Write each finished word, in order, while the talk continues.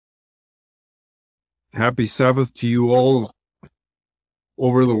Happy Sabbath to you all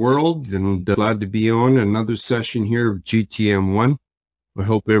over the world, and glad to be on another session here of GTM1. I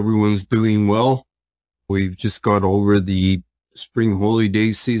hope everyone's doing well. We've just got over the spring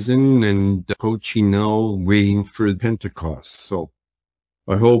holiday season and approaching now, waiting for Pentecost. So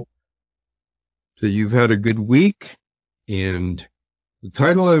I hope that you've had a good week. And the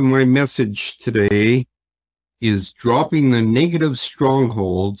title of my message today is Dropping the Negative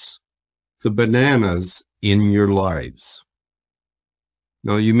Strongholds, the Bananas in Your Lives.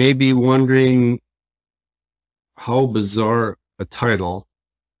 Now, you may be wondering how bizarre a title,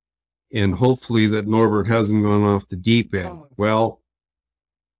 and hopefully that Norbert hasn't gone off the deep end. Well,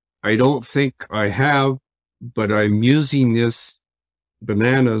 I don't think I have, but I'm using this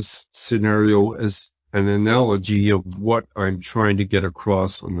bananas scenario as an analogy of what I'm trying to get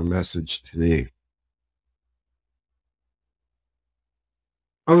across on the message today.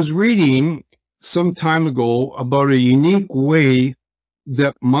 I was reading some time ago about a unique way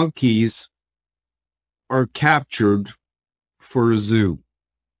that monkeys are captured for a zoo.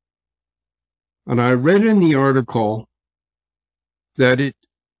 And I read in the article that it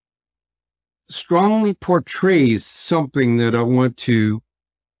strongly portrays something that I want to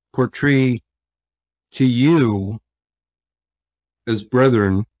portray to you as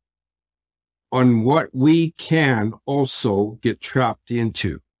brethren on what we can also get trapped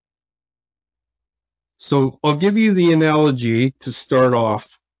into. So I'll give you the analogy to start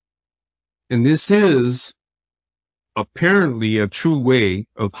off. And this is apparently a true way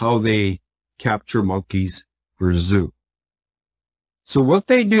of how they capture monkeys for a zoo. So what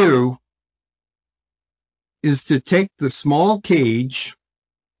they do is to take the small cage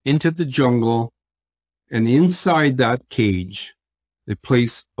into the jungle, and inside that cage, they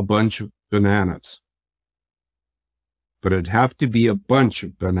place a bunch of bananas. But it'd have to be a bunch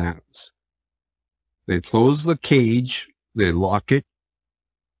of bananas. They close the cage, they lock it,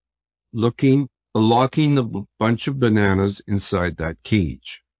 locking the bunch of bananas inside that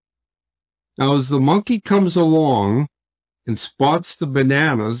cage. Now, as the monkey comes along and spots the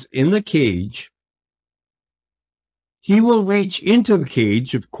bananas in the cage, he will reach into the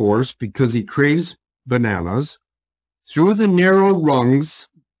cage, of course, because he craves bananas, through the narrow rungs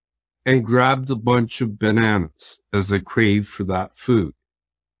and grab the bunch of bananas as they crave for that food.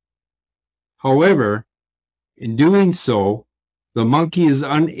 However, in doing so, the monkey is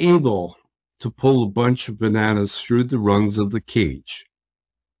unable to pull a bunch of bananas through the rungs of the cage,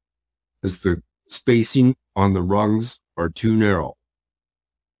 as the spacing on the rungs are too narrow.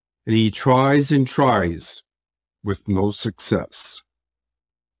 And he tries and tries with no success,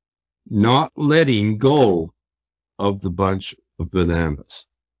 not letting go of the bunch of bananas.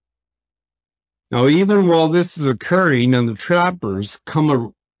 Now, even while this is occurring and the trappers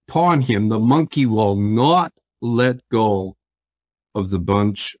come upon him, the monkey will not let go of the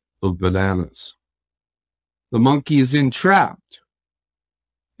bunch of bananas. The monkey is entrapped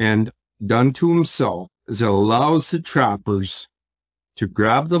and done to himself as it allows the trappers to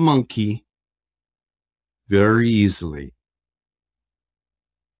grab the monkey very easily.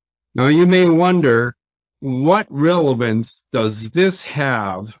 Now, you may wonder, what relevance does this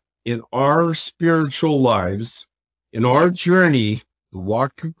have in our spiritual lives, in our journey, the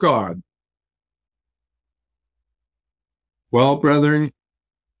walk of God? Well, brethren,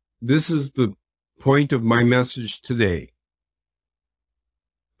 this is the point of my message today.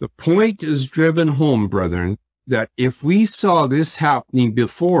 The point is driven home, brethren, that if we saw this happening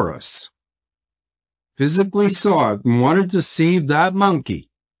before us, physically saw it and wanted to save that monkey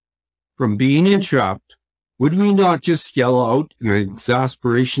from being entrapped, would we not just yell out in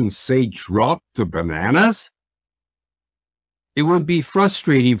exasperation, say, drop the bananas? It would be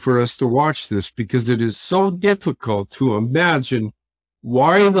frustrating for us to watch this because it is so difficult to imagine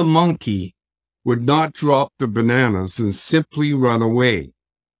why the monkey would not drop the bananas and simply run away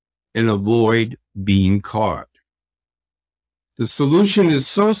and avoid being caught. The solution is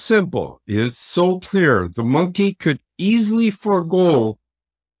so simple, it's so clear. The monkey could easily forego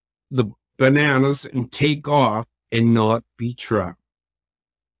the bananas and take off and not be trapped.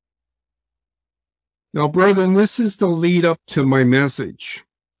 Now, brethren, this is the lead up to my message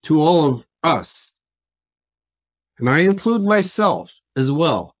to all of us, and I include myself as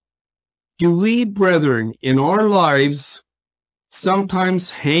well. Do we, brethren, in our lives sometimes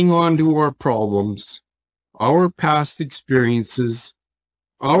hang on to our problems, our past experiences,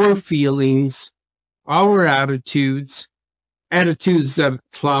 our feelings, our attitudes that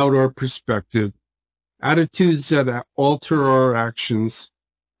cloud our perspective, attitudes that alter our actions,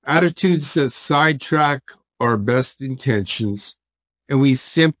 attitudes that sidetrack our best intentions, and we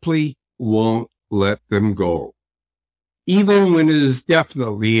simply won't let them go, even when it is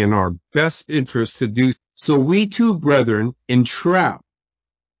definitely in our best interest to do so. We too, brethren, entrap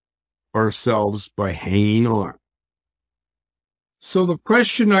ourselves by hanging on. So the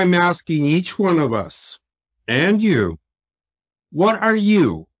question I'm asking each one of us and you, what are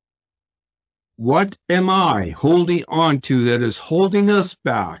you? What am I holding on to that is holding us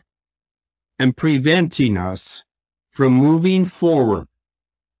back and preventing us from moving forward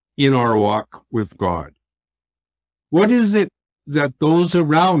in our walk with God? What is it that those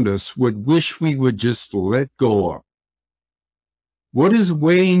around us would wish we would just let go of? What is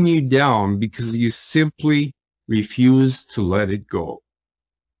weighing you down because you simply refuse to let it go?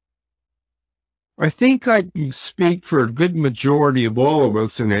 I think I can speak for a good majority of all of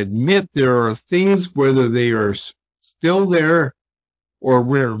us and admit there are things, whether they are still there or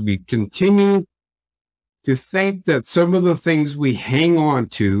where we continue to think that some of the things we hang on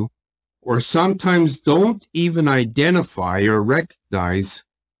to or sometimes don't even identify or recognize,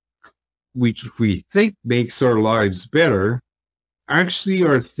 which we think makes our lives better, actually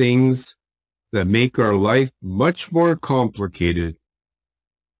are things that make our life much more complicated,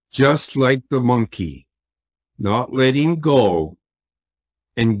 just like the monkey, not letting go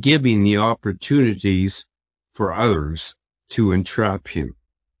and giving the opportunities for others to entrap him.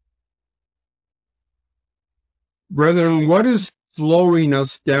 Brethren, what is slowing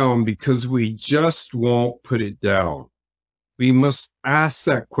us down because we just won't put it down? We must ask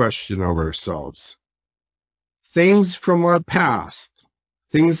that question of ourselves. Things from our past,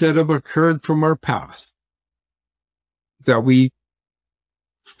 things that have occurred from our past, that we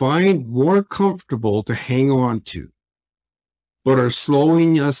find more comfortable to hang on to, but are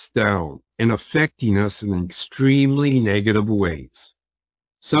slowing us down and affecting us in extremely negative ways,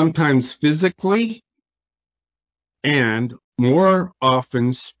 sometimes physically and more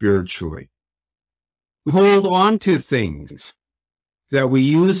often spiritually. We hold on to things that we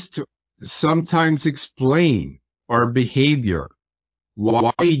use to sometimes explain our behavior,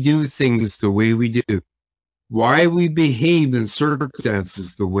 why we do things the way we do, why we behave in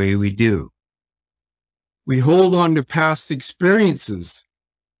circumstances the way we do. We hold on to past experiences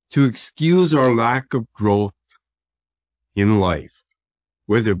to excuse our lack of growth in life,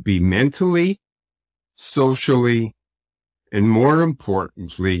 whether it be mentally, socially, and more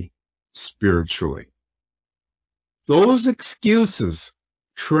importantly, spiritually. Those excuses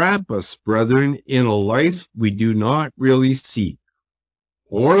trap us, brethren, in a life we do not really seek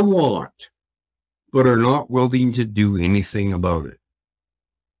or want, but are not willing to do anything about it.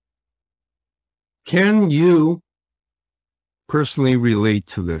 Can you personally relate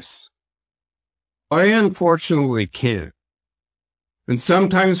to this? I unfortunately can. And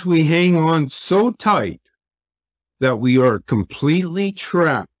sometimes we hang on so tight that we are completely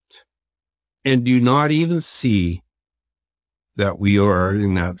trapped and do not even see that we are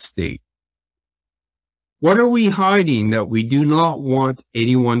in that state. What are we hiding that we do not want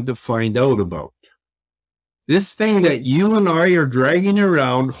anyone to find out about? This thing that you and I are dragging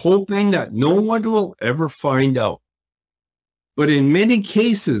around, hoping that no one will ever find out. But in many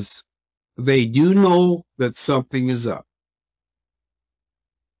cases, they do know that something is up.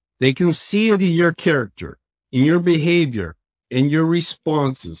 They can see it in your character, in your behavior, in your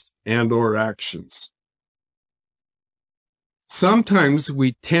responses and or actions. Sometimes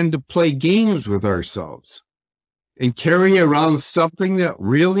we tend to play games with ourselves and carry around something that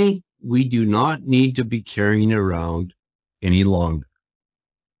really we do not need to be carrying around any longer.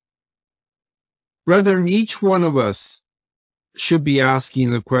 Brethren, each one of us should be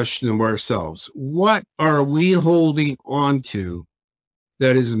asking the question of ourselves, what are we holding on to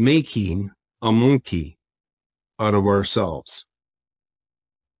that is making a monkey out of ourselves?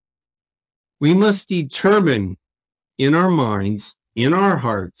 We must determine in our minds, in our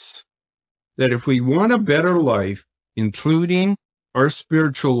hearts, that if we want a better life, including our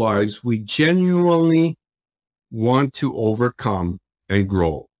spiritual lives, we genuinely want to overcome and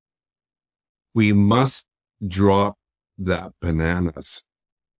grow. We must drop that bananas,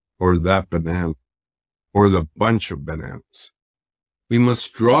 or that banana, or the bunch of bananas. We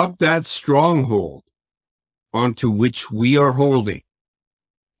must drop that stronghold onto which we are holding.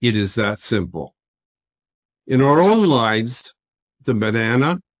 It is that simple. In our own lives, the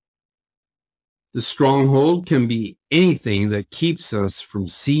banana, the stronghold can be anything that keeps us from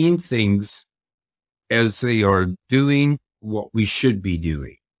seeing things as they are doing what we should be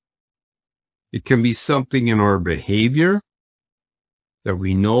doing. It can be something in our behavior that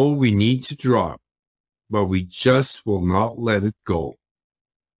we know we need to drop, but we just will not let it go.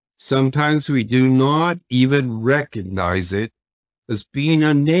 Sometimes we do not even recognize it as being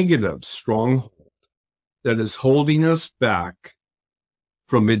a negative stronghold. that is holding us back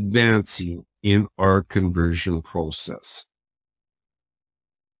from advancing in our conversion process.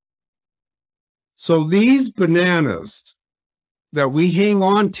 So these bananas that we hang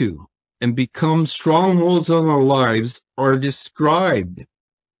on to and become strongholds on our lives are described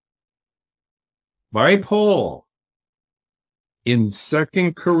by Paul in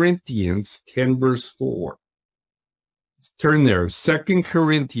 2 Corinthians 10 verse 4. Turn there, 2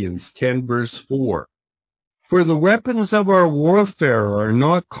 Corinthians 10 verse 4. For the weapons of our warfare are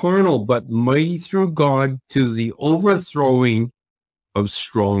not carnal, but mighty through God to the overthrowing of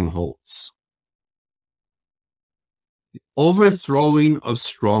strongholds. Overthrowing of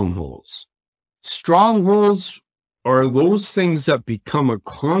strongholds. Strongholds are those things that become a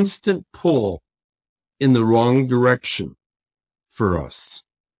constant pull in the wrong direction for us.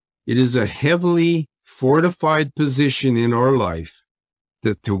 It is a heavily fortified position in our life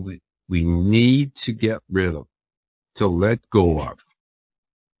that we need to get rid of, to let go of.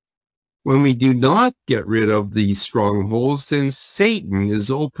 When we do not get rid of these strongholds, then Satan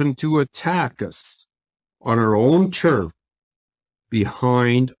is open to attack us on our own turf,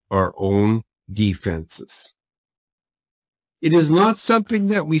 behind our own defenses. It is not something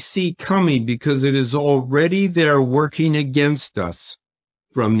that we see coming because it is already there working against us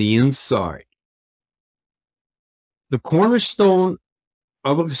from the inside. The cornerstone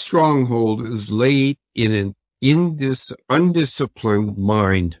of a stronghold is laid in this undisciplined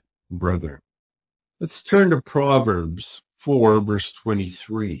mind, brother. Let's turn to Proverbs 4, verse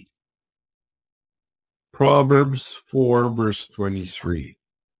 23. Proverbs 4, verse 23.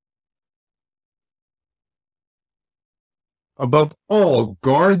 Above all,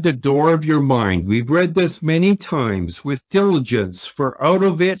 guard the door of your mind. We've read this many times. With diligence, for out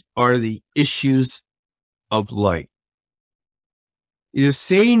of it are the issues of life. It is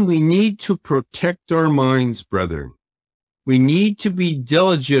saying we need to protect our minds, brethren. We need to be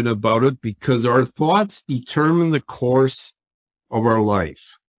diligent about it because our thoughts determine the course of our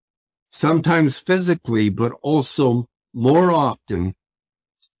life. Sometimes physically, but also more often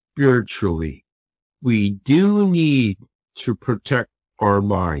spiritually. We do need to protect our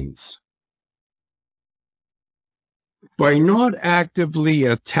minds. By not actively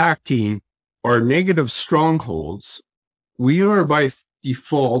attacking our negative strongholds, we are by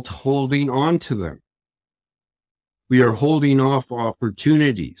default holding on to them. We are holding off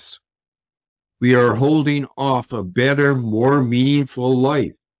opportunities. We are holding off a better, more meaningful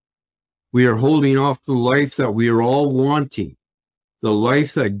life. We are holding off the life that we are all wanting, the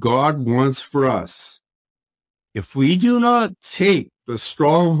life that God wants for us. If we do not take the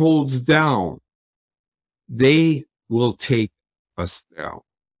strongholds down, they will take us down.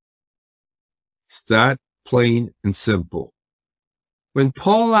 It's that plain and simple. When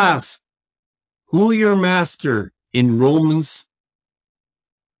Paul asks, who your master in Romans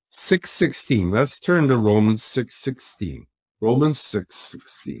 6:16, let's turn to Romans 6:16. Romans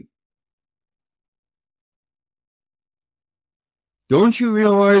 6:16. Don't you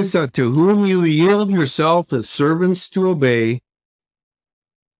realize that to whom you yield yourself as servants to obey,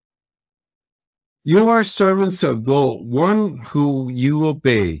 you are servants of the one who you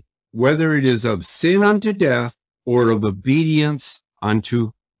obey, whether it is of sin unto death or of obedience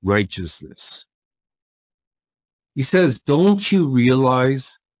unto righteousness. He says, don't you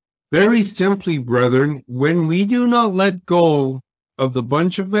realize? Very simply, brethren, when we do not let go of the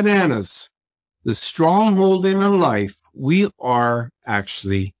bunch of bananas, the stronghold in our life, we are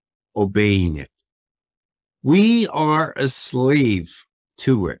actually obeying it. We are a slave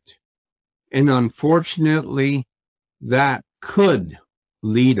to it. And unfortunately, that could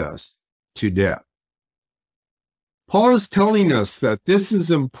lead us to death. Paul is telling us that this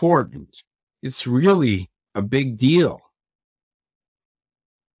is important. It's really a big deal.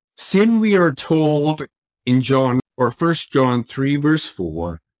 Sin, we are told in 1 John 3 verse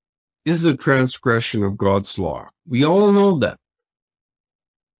 4, is the transgression of God's law. We all know that.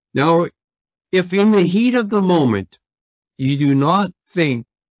 Now, if in the heat of the moment you do not think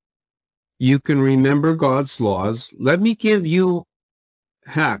you can remember God's laws, let me give you a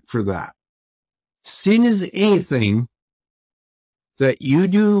hack for that. Sin is anything that you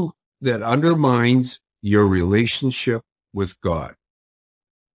do that undermines your relationship with God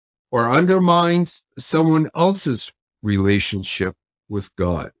or undermines someone else's relationship with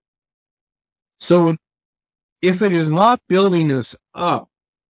God. So if it is not building us up,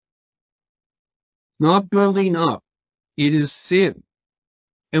 it is sin.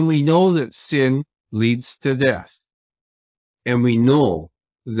 And we know that sin leads to death. And we know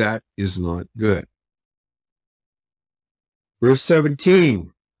that is not good. Verse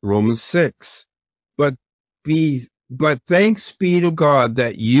 17, Romans 6. But thanks be to God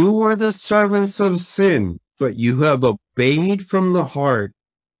that you are the servants of sin, but you have obeyed from the heart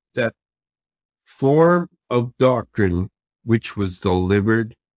that form of doctrine which was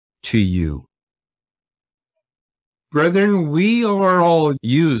delivered to you. Brethren, we are all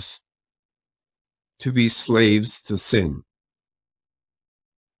used to be slaves to sin.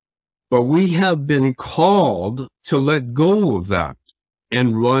 But we have been called to let go of that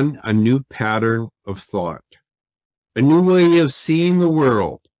and run a new pattern of thought, a new way of seeing the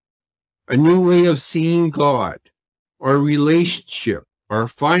world, a new way of seeing God, our relationship, our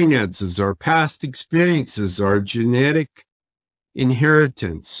finances, our past experiences, our genetic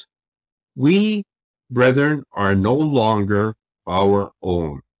inheritance. We, brethren, are no longer our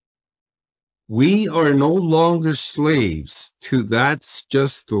own. We are no longer slaves to that's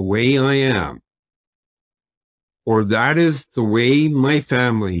just the way I am, or that is the way my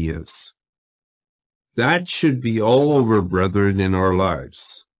family is. That should be all over, brethren, in our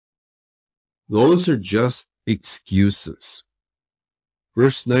lives. Those are just excuses.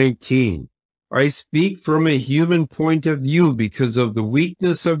 Verse 19, I speak from a human point of view because of the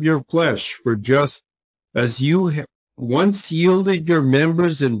weakness of your flesh, for just as you once yielded your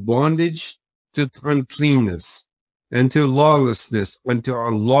members in bondage to uncleanness and to lawlessness unto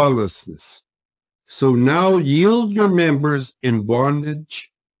unlawlessness, so now yield your members in bondage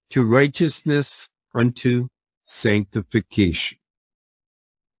to righteousness unto sanctification.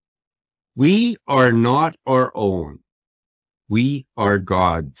 We are not our own. We are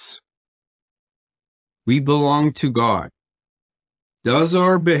God's. We belong to God. Does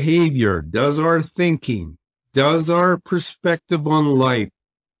our behavior, does our thinking, does our perspective on life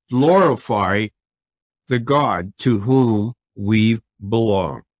glorify the God to whom we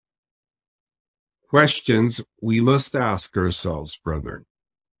belong? Questions we must ask ourselves, brethren.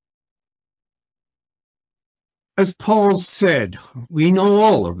 As Paul said, we know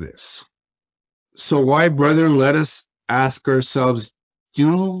all of this. So why, brethren, let us ask ourselves,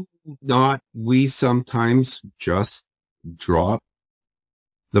 do not we sometimes just drop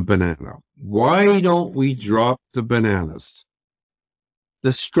the banana? Why don't we drop the bananas?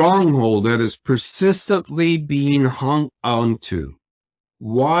 The stronghold that is persistently being hung onto.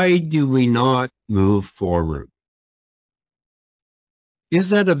 Why do we not move forward? Is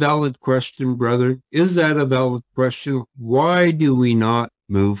that a valid question, brother? Is that a valid question? Why do we not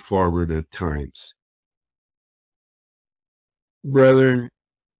move forward at times? Brethren,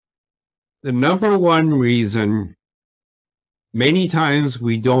 the number one reason many times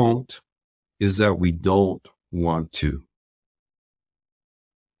we don't is that we don't want to.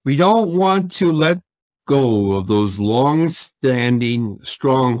 We don't want to let go of those long-standing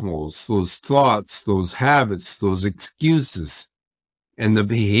strongholds, those thoughts, those habits, those excuses, and the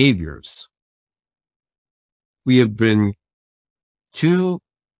behaviors. We have been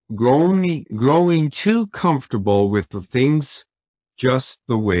growing too comfortable with the things just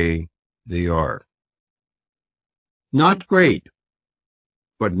the way they are. Not great,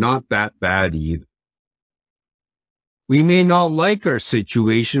 but not that bad either. We may not like our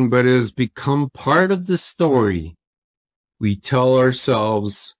situation, but it has become part of the story we tell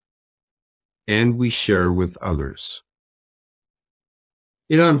ourselves and we share with others.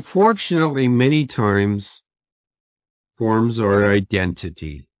 It unfortunately many times forms our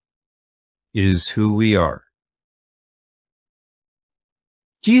identity. It is who we are.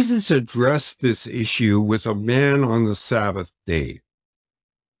 Jesus addressed this issue with a man on the Sabbath day.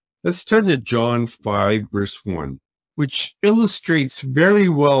 Let's turn to John 5, verse 1, which illustrates very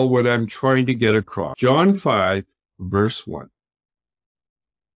well what I'm trying to get across. John 5, verse 1.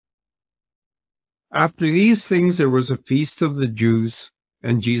 After these things there was a feast of the Jews,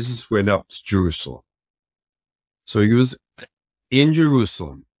 and Jesus went up to Jerusalem. So he was in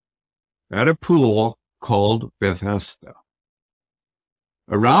Jerusalem at a pool called Bethesda.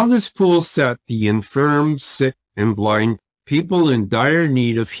 Around this pool sat the infirm, sick, and blind, people in dire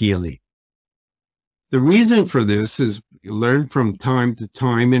need of healing. The reason for this is we learn from time to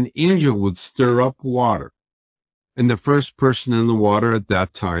time an angel would stir up water, and the first person in the water at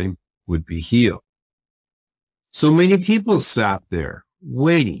that time would be healed. So many people sat there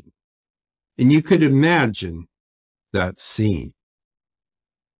waiting, and you could imagine that scene.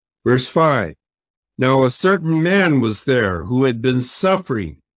 Verse 5. Now a certain man was there who had been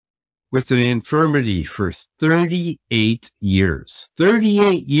suffering with an infirmity for 38 years.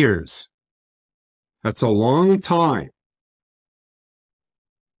 38 years. That's a long time.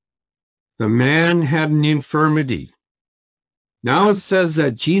 The man had an infirmity. Now it says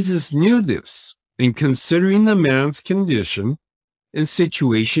that Jesus knew this, and considering the man's condition, and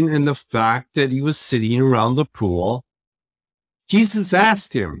situation and the fact that he was sitting around the pool, Jesus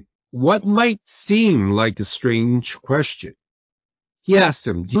asked him what might seem like a strange question. He asked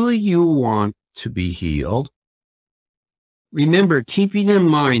him, "Do you want to be healed?" Remember, keeping in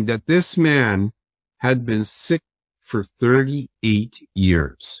mind that this man had been sick for 38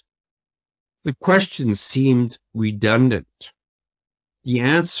 years. The question seemed redundant. The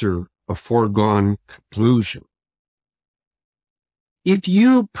answer a foregone conclusion. If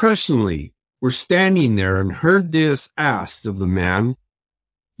you personally were standing there and heard this asked of the man,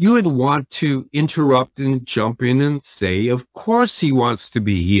 you would want to interrupt and jump in and say, of course he wants to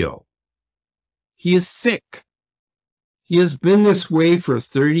be healed. He is sick. He has been this way for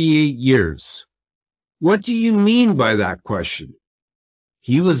 38 years. What do you mean by that question?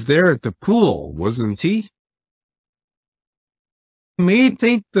 He was there at the pool, wasn't he? You may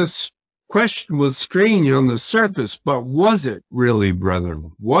think this question was strange on the surface, but was it really,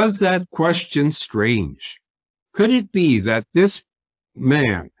 brethren? Was that question strange? Could it be that this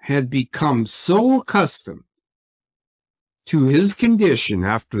man had become so accustomed to his condition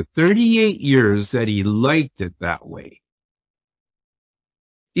after 38 years that he liked it that way?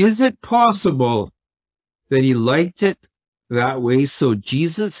 Is it possible that he liked it that way, so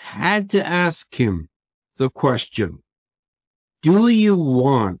Jesus had to ask him the question, do you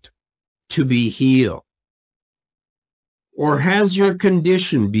want to be healed? Or has your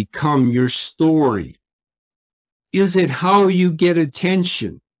condition become your story? Is it how you get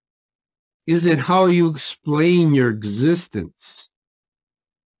attention? Is it how you explain your existence?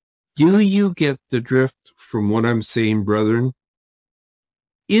 Do you get the drift from what I'm saying, brethren?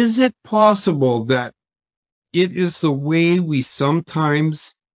 Is it possible that it is the way we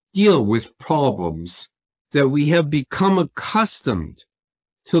sometimes deal with problems that we have become accustomed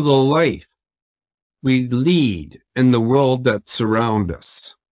to the life we lead in the world that surrounds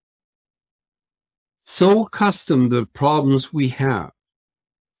us? So accustomed to the problems we have,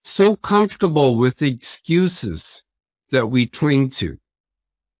 so comfortable with the excuses that we cling to,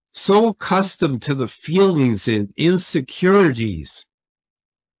 so accustomed to the feelings and insecurities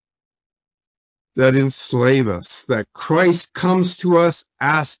that enslave us, that Christ comes to us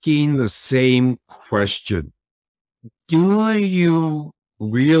asking the same question. Do you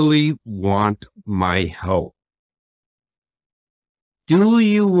really want my help? Do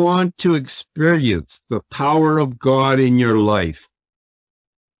you want to experience the power of God in your life?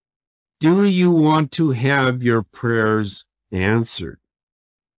 Do you want to have your prayers answered?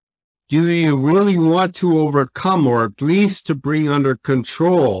 Do you really want to overcome, or at least to bring under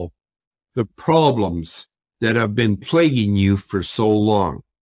control, the problems that have been plaguing you for so long?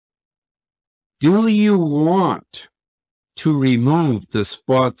 Do you want to remove the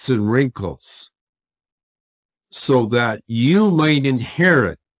spots and wrinkles so that you might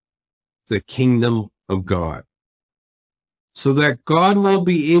inherit the kingdom of God? So that God will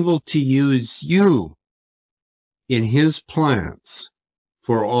be able to use you in his plans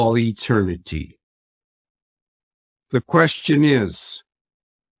for all eternity. The question is,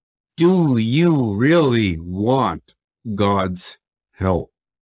 do you really want God's help?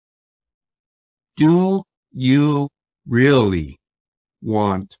 Do you really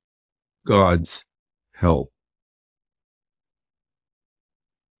want God's help?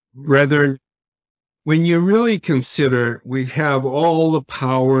 Brethren, when you really consider we have all the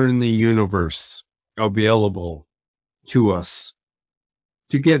power in the universe available to us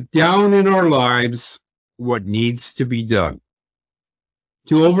to get down in our lives what needs to be done,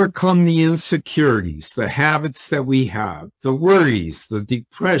 to overcome the insecurities, the habits that we have, the worries, the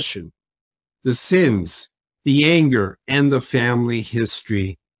depression, the sins, the anger, and the family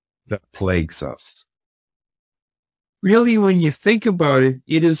history that plagues us. Really, when you think about it,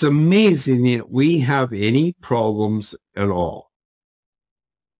 it is amazing that we have any problems at all.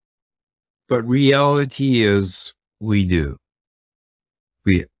 But reality is we do.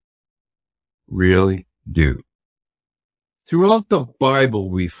 We really do. Throughout the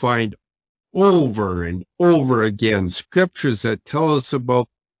Bible, we find over and over again scriptures that tell us about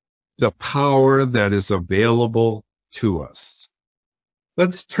the power that is available to us.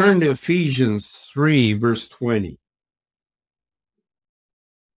 Let's turn to Ephesians 3, verse 20.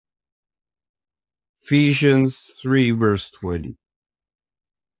 Ephesians 3, verse 20.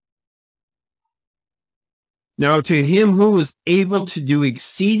 Now to him who is able to do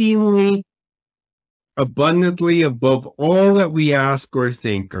exceedingly abundantly above all that we ask or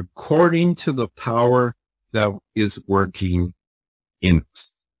think, according to the power that is working in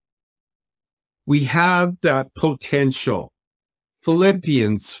us. We have that potential.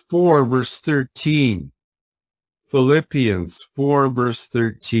 Philippians 4, verse 13. Philippians 4 verse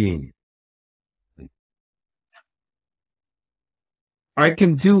 13. I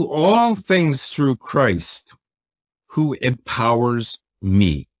can do all things through Christ who empowers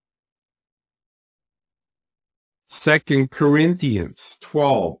me. 2 Corinthians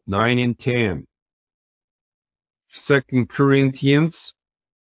 12, 9 and 10. 2 Corinthians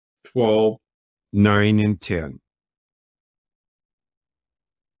 12, 9 and 10.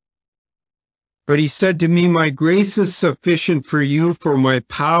 But he said to me, my grace is sufficient for you, for my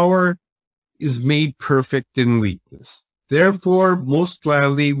power is made perfect in weakness. Therefore, most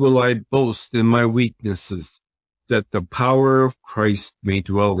gladly will I boast in my weaknesses, that the power of Christ may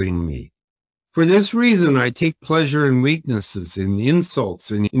dwell in me. For this reason, I take pleasure in weaknesses, in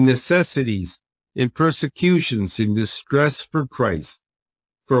insults, in necessities, in persecutions, in distress for Christ.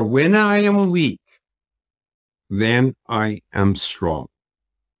 For when I am weak, then I am strong.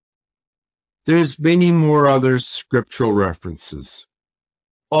 There's many more other scriptural references.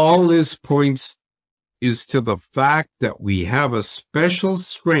 All this points is to the fact that we have a special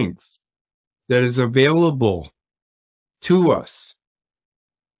strength that is available to us,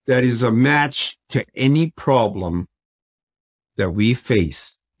 that is a match to any problem that we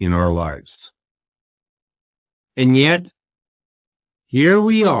face in our lives. And yet, here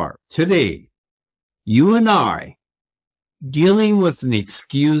we are today, you and I, dealing with and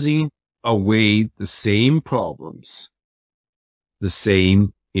excusing away the same problems, the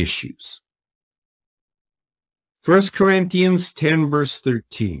same issues. 1 Corinthians 10 verse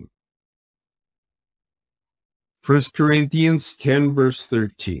 13. 1 Corinthians 10 verse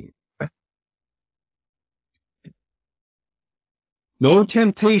 13. No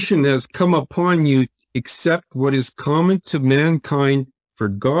temptation has come upon you except what is common to mankind, for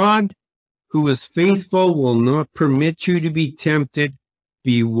God, who is faithful, will not permit you to be tempted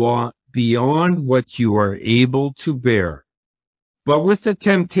beyond what you are able to bear. But with the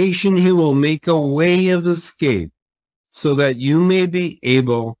temptation he will make a way of escape, so that you may be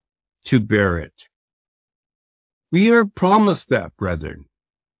able to bear it. We are promised that, brethren.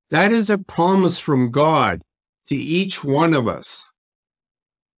 That is a promise from God to each one of us.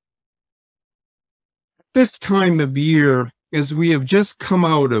 This time of year, as we have just come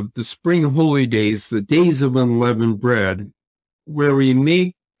out of the spring holy days, the days of unleavened bread, where we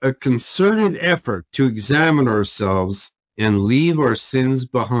make a concerted effort to examine ourselves and leave our sins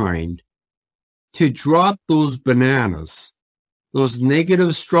behind, to drop those bananas, those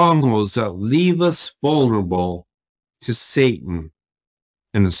negative strongholds that leave us vulnerable to Satan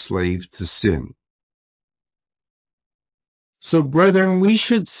and a slave to sin. So, brethren, we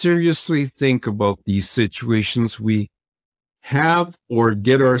should seriously think about these situations we have or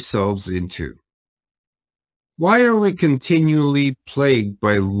get ourselves into. Why are we continually plagued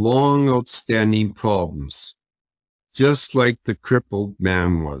by long outstanding problems, just like the crippled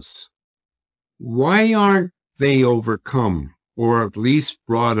man was? Why aren't they overcome, or at least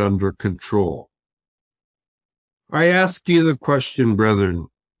brought under control? I ask you the question, brethren,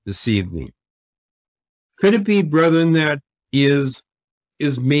 this evening. Could it be, brethren, that is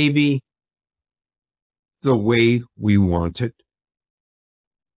maybe the way we want it?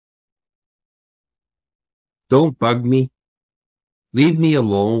 Don't bug me. Leave me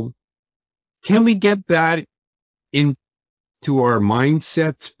alone. Can we get that into our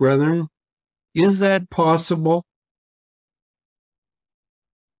mindsets, brethren? Is that possible?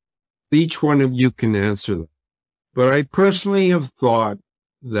 Each one of you can answer that. But I personally have thought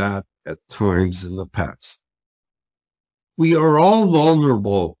that at times in the past. We are all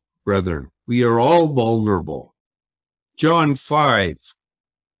vulnerable, brethren. We are all vulnerable. John 5,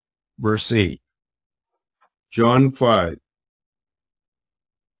 verse 8. John 5,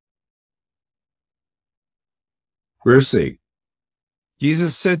 verse 8.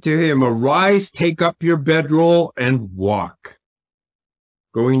 Jesus said to him, arise, take up your bedroll, and walk.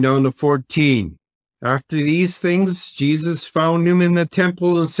 Going down to 14. After these things, Jesus found him in the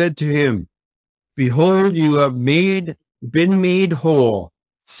temple and said to him, behold, you have been made whole.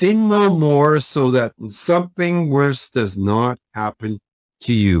 Sin no more, so that something worse does not happen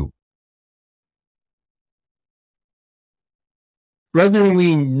to you. Brethren,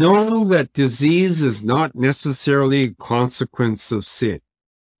 we know that disease is not necessarily a consequence of sin.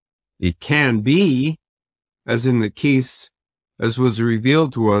 It can be, as in the case as was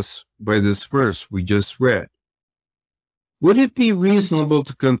revealed to us by this verse we just read. Would it be reasonable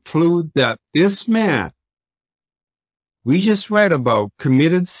to conclude that this man we just read about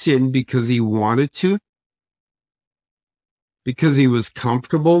committed sin because he wanted to? Because he was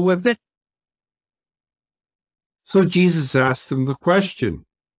comfortable with it? So Jesus asked him the question,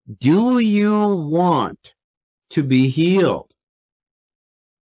 do you want to be healed?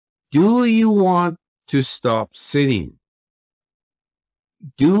 Do you want to stop sinning?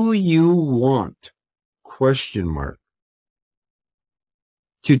 Do you want, ?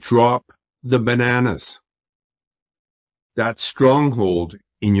 To drop the bananas, that stronghold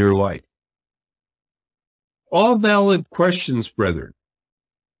in your life? All valid questions, brethren.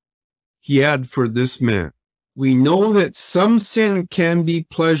 He had for this man. We know that some sin can be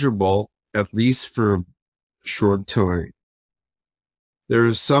pleasurable, at least for a short time. There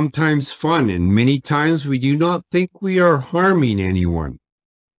is sometimes fun, and many times we do not think we are harming anyone,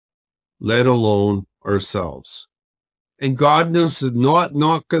 let alone ourselves. And God does not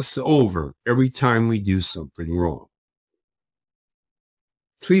knock us over every time we do something wrong.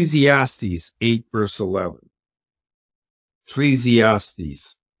 Ecclesiastes 8 verse 11.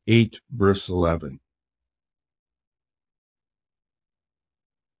 Ecclesiastes 8 verse 11.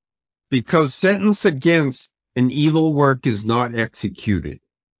 Because sentence against an evil work is not executed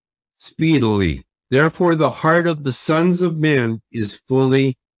speedily, therefore the heart of the sons of men is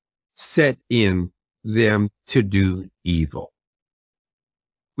fully set in them to do evil.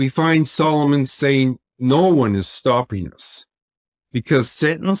 We find Solomon saying, no one is stopping us, because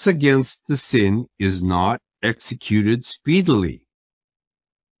sentence against the sin is not executed speedily.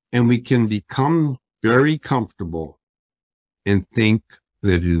 And we can become very comfortable and think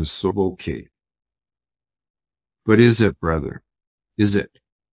that it is so okay. But is it, brother? Is it?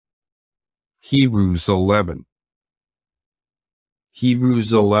 Hebrews 11.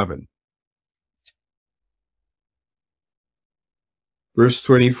 Hebrews 11. Verse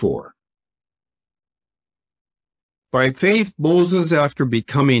 24. By faith, Moses, after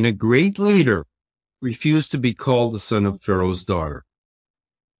becoming a great leader, refused to be called the son of Pharaoh's daughter.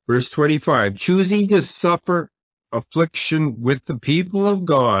 Verse 25. Choosing to suffer affliction with the people of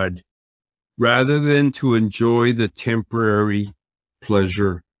God rather than to enjoy the temporary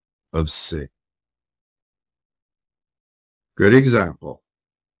pleasure of sin. Good example.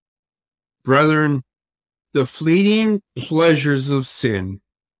 Brethren, the fleeting pleasures of sin,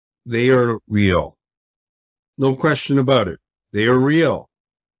 they are real. No question about it. They are real.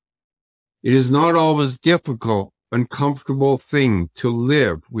 It is not always difficult, uncomfortable thing to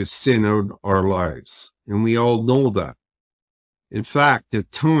live with sin in our lives, and we all know that. In fact,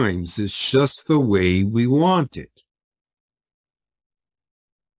 at times, it's just the way we want it.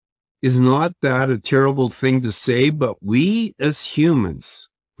 Is not that a terrible thing to say? But we as humans,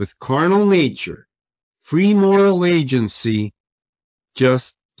 with carnal nature, free moral agency,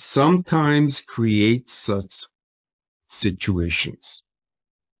 just sometimes create such situations.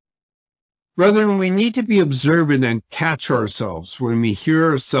 Brethren, we need to be observant and catch ourselves when we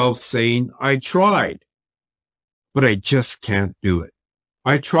hear ourselves saying, I tried, but I just can't do it.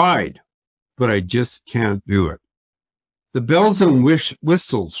 I tried, but I just can't do it. The bells and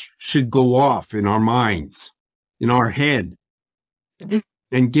whistles should go off in our minds, in our head,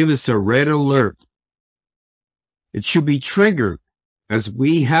 and give us a red alert. It should be triggered as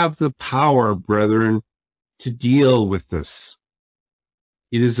we have the power, brethren, to deal with this.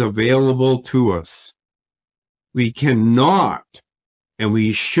 It is available to us. We cannot and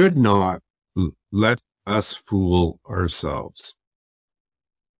we should not let us fool ourselves.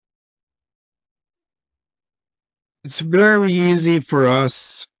 It's very easy for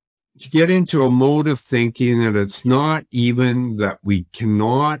us to get into a mode of thinking that it's not even that we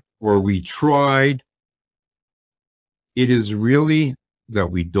cannot or we tried. It is really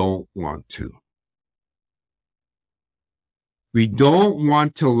that we don't want to. We don't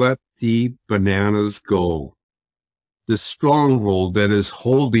want to let the bananas go, the stronghold that is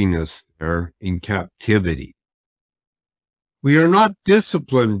holding us there in captivity. We are not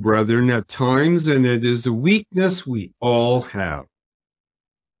disciplined, brethren, at times, and it is a weakness we all have.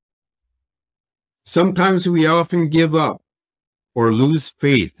 Sometimes we often give up or lose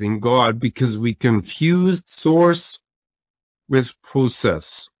faith in God because we confuse source with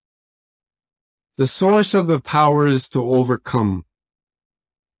process. The source of the power is to overcome,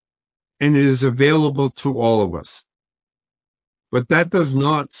 and it is available to all of us. But that does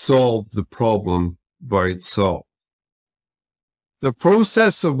not solve the problem by itself. The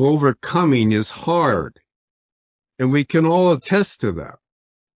process of overcoming is hard, and we can all attest to that.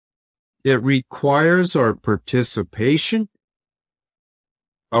 It requires our participation,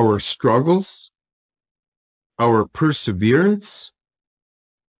 our struggles, our perseverance,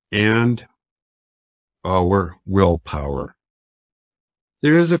 and our willpower.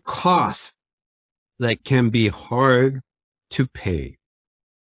 There is a cost that can be hard to pay.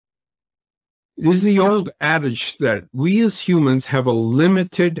 It is the old adage that we as humans have a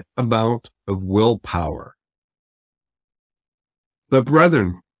limited amount of willpower. But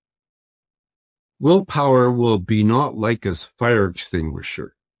brethren, willpower will be not like a fire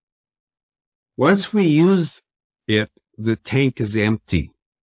extinguisher. Once we use it, the tank is empty.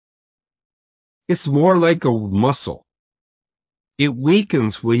 It's more like a muscle. It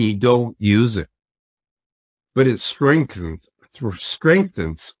weakens when you don't use it, but it strengthens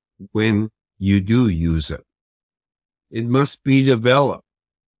when you do use it. It must be developed.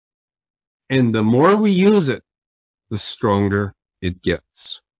 And the more we use it, the stronger it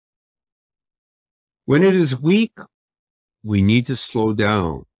gets. When it is weak, we need to slow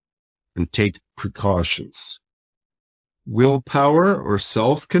down and take precautions. Willpower or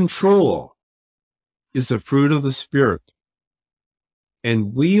self-control is a fruit of the Spirit,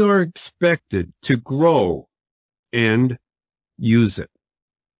 and we are expected to grow and use it.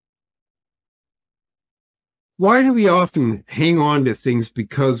 Why do we often hang on to things?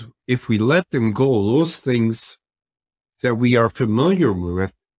 Because if we let them go, those things that we are familiar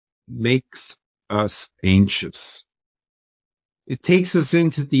with makes us anxious. It takes us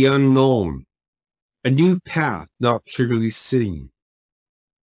into the unknown, a new path not clearly seen.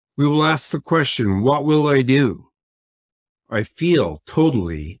 We will ask the question, what will I do? I feel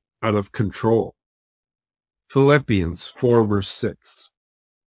totally out of control. Philippians 4 verse 6.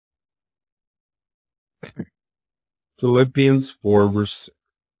 Philippians 4 verse 6.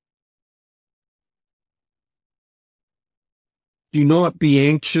 Do not be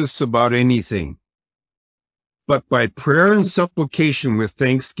anxious about anything, but by prayer and supplication with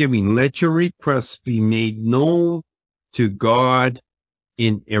thanksgiving, let your requests be made known to God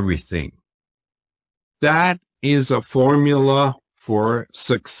in everything. That is a formula for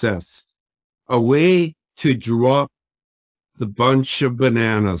success, a way to drop the bunch of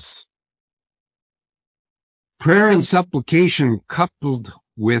bananas. Prayer and supplication coupled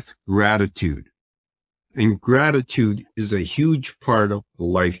with gratitude. And gratitude is a huge part of the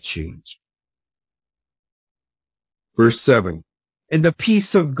life change. Verse 7. And the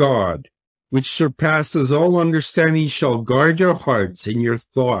peace of God, which surpasses all understanding, shall guard your hearts and your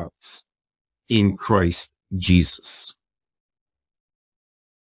thoughts in Christ Jesus.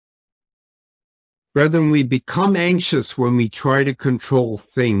 Brethren, we become anxious when we try to control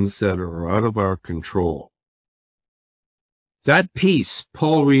things that are out of our control. That peace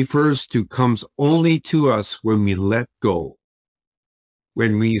Paul refers to comes only to us when we let go,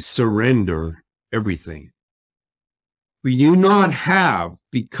 when we surrender everything. We do not have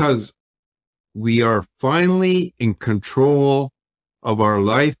because we are finally in control of our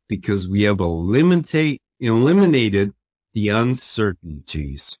life because we have eliminated the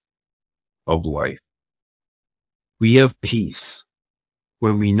uncertainties of life. We have peace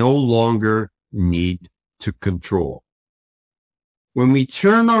when we no longer need to control. When we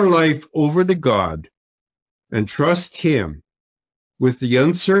turn our life over to God and trust Him with the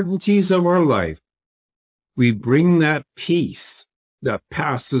uncertainties of our life, we bring that peace that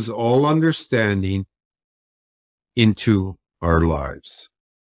passes all understanding into our lives.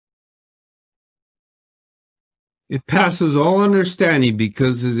 It passes all understanding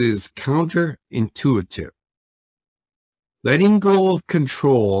because it is counterintuitive. Letting go of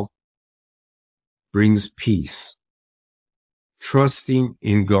control brings peace. Trusting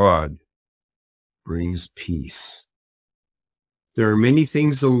in God brings peace. There are many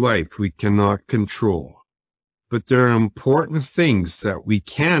things in life we cannot control, but there are important things that we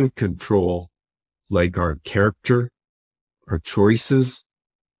can control, like our character, our choices,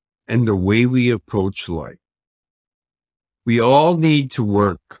 and the way we approach life. We all need to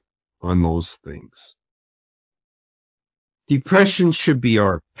work on those things. Depression should be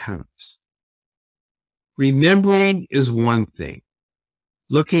our past. Remembering is one thing.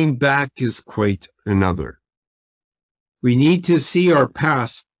 Looking back is quite another. We need to see our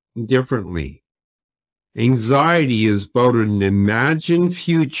past differently. Anxiety is about an imagined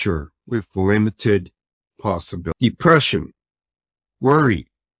future with limited possibility. Depression, worry,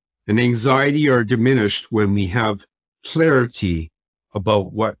 and anxiety are diminished when we have clarity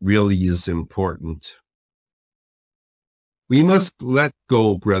about what really is important. We must let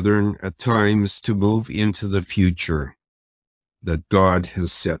go, brethren, at times to move into the future that God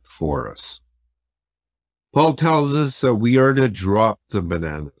has set for us. Paul tells us that we are to drop the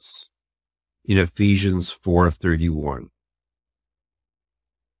bananas in Ephesians 4:31.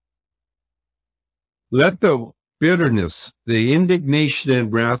 Let the bitterness, the indignation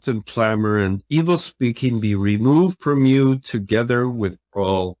and wrath and clamor and evil speaking be removed from you together with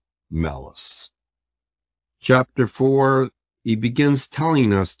all malice. Chapter 4, he begins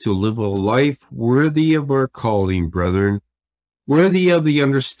telling us to live a life worthy of our calling, brethren, worthy of the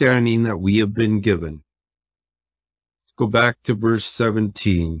understanding that we have been given. Go back to verse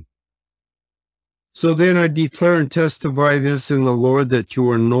 17. So then I declare and testify this in the Lord, that you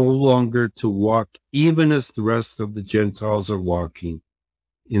are no longer to walk even as the rest of the Gentiles are walking,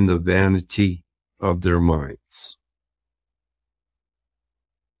 in the vanity of their minds.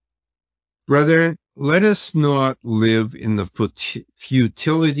 Brethren, let us not live in the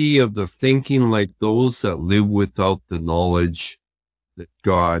futility of the thinking like those that live without the knowledge that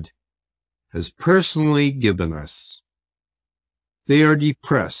God has personally given us. They are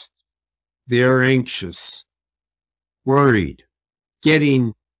depressed. They are anxious, worried,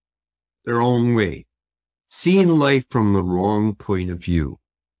 getting their own way, seeing life from the wrong point of view.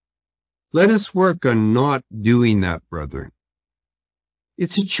 Let us work on not doing that, brethren.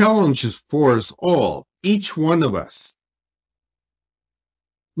 It's a challenge for us all, each one of us.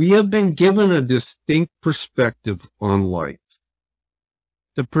 We have been given a distinct perspective on life,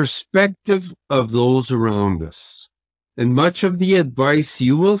 the perspective of those around us. And much of the advice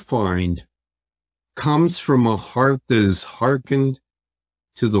you will find comes from a heart that is hearkened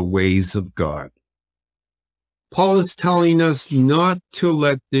to the ways of God. Paul is telling us not to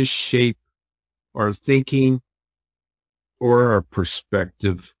let this shape our thinking or our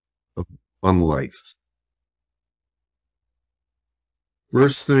perspective on life.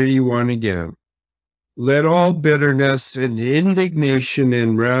 Verse 31 again. Let all bitterness and indignation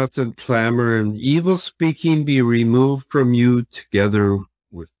and wrath and clamor and evil speaking be removed from you, together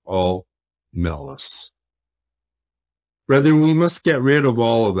with all malice. Brethren, we must get rid of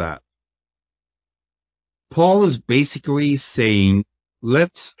all of that. Paul is basically saying,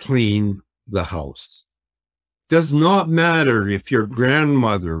 let's clean the house. Does not matter if your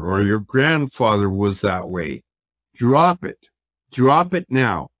grandmother or your grandfather was that way. Drop it. Drop it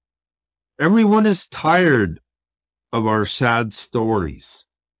now. Everyone is tired of our sad stories,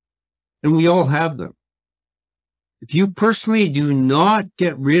 and we all have them. If you personally do not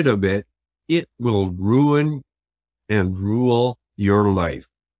get rid of it, it will ruin and rule your life.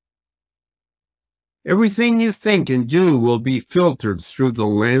 Everything you think and do will be filtered through the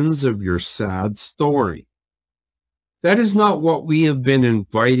lens of your sad story. That is not what we have been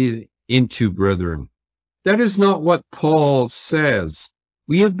invited into, brethren. That is not what Paul says.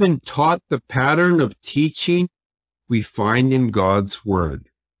 We have been taught the pattern of teaching we find in God's Word.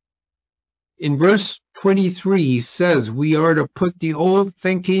 In verse 23, he says we are to put the old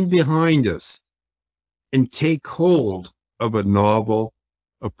thinking behind us and take hold of a novel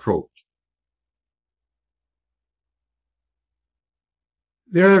approach.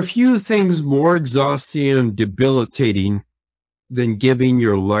 There are few things more exhausting and debilitating than giving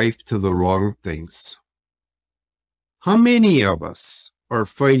your life to the wrong things. How many of us are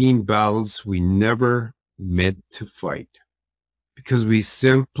fighting battles we never meant to fight because we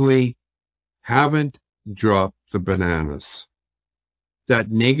simply haven't dropped the bananas,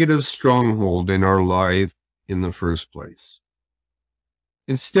 that negative stronghold in our life in the first place?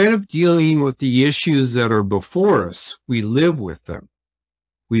 Instead of dealing with the issues that are before us, we live with them.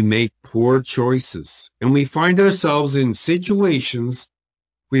 We make poor choices, and we find ourselves in situations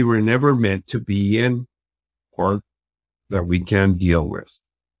we were never meant to be in or that we can deal with.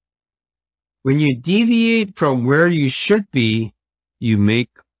 When you deviate from where you should be, you make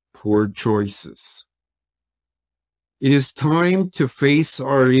poor choices. It is time to face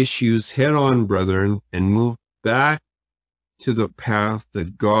our issues head on, brethren, and move back to the path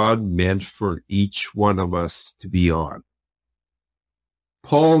that God meant for each one of us to be on.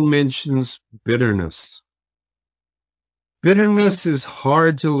 Paul mentions bitterness. Bitterness is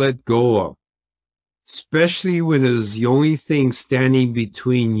hard to let go of, especially when it is the only thing standing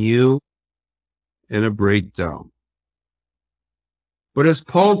between you and a breakdown. But as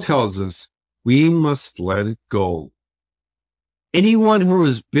Paul tells us, we must let it go. Anyone who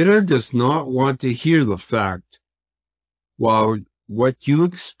is bitter does not want to hear the fact, while what you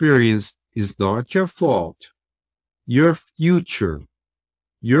experienced is not your fault, your future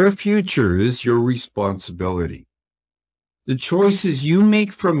is your responsibility. The choices you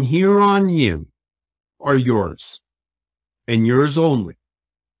make from here on in are yours, and yours only,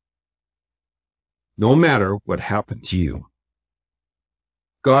 no matter what happened to you.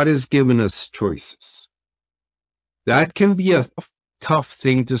 God has given us choices. That can be a tough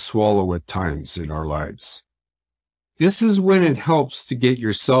thing to swallow at times in our lives. This is when it helps to get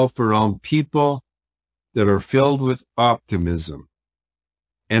yourself around people that are filled with optimism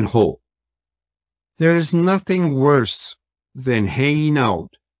and hope. There is nothing worse than hanging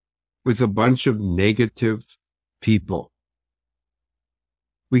out with a bunch of negative people.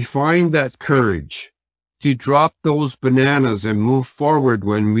 We find that courage to drop those bananas and move forward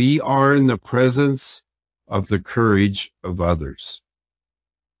when we are in the presence of the courage of others.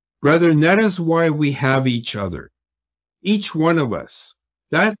 Brethren, that is why we have each other. Each one of us.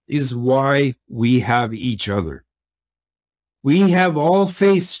 That is why we have each other. We have all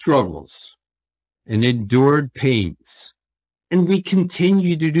faced struggles and endured pains, and we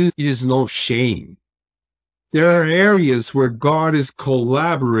continue to do. It is no shame. There are areas where God is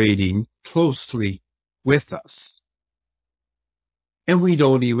collaborating closely with us, and we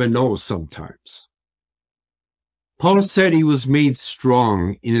don't even know sometimes. Paul said he was made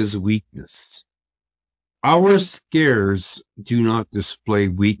strong in his weakness. Our scares do not display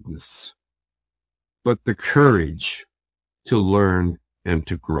weakness, but the courage to learn and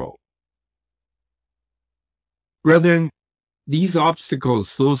to grow. Brethren, these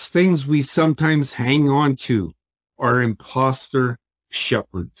obstacles, those things we sometimes hang on to, are imposter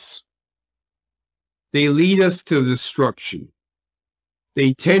shepherds. They lead us to destruction.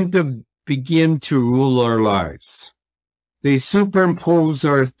 They tend to begin to rule our lives. They superimpose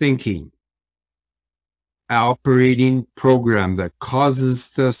our thinking, operating program that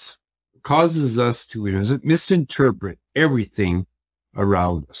causes us to misinterpret everything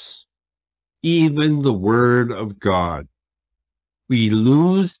around us, even the Word of God. We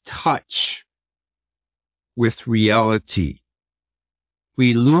lose touch with reality.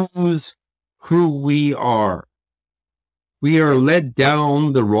 We lose who we are. We are led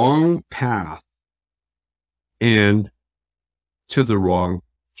down the wrong path and to the wrong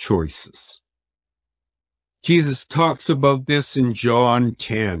choices. Jesus talks about this in John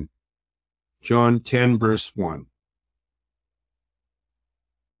 10. John 10 verse 1.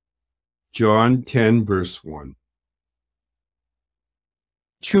 John 10 verse 1.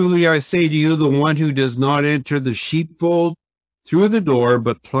 Truly I say to you, the one who does not enter the sheepfold through the door,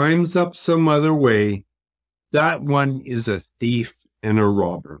 but climbs up some other way, that one is a thief and a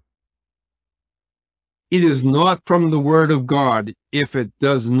robber. It is not from the Word of God. If it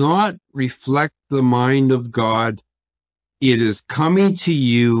does not reflect the mind of God, it is coming to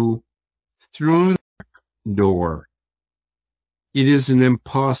you through the door. It is an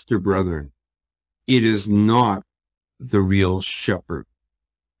impostor, brethren. It is not the real shepherd.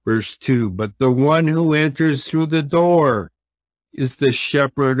 Verse 2, but the one who enters through the door is the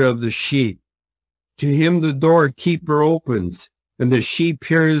shepherd of the sheep. To him the doorkeeper opens, and the sheep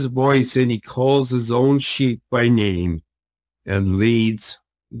hear his voice, and he calls his own sheep by name and leads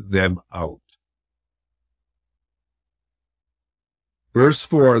them out. Verse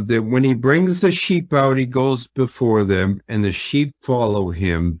 4, that when he brings the sheep out, he goes before them, and the sheep follow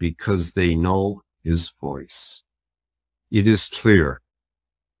him because they know his voice. It is clear.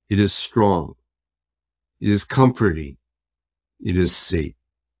 It is strong. It is comforting. It is safe.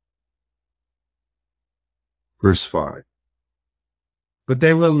 Verse 5. But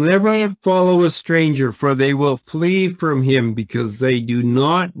they will never follow a stranger, for they will flee from him because they do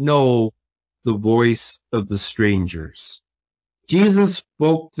not know the voice of the strangers. Jesus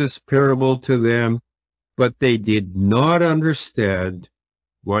spoke this parable to them, but they did not understand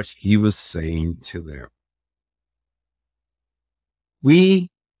what he was saying to them. We,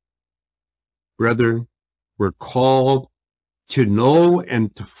 brethren, were called to know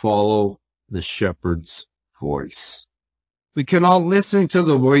and to follow the shepherd's voice. We cannot listen to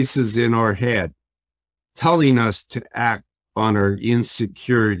the voices in our head telling us to act on our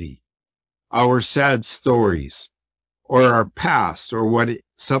insecurity, our sad stories, or our past, or what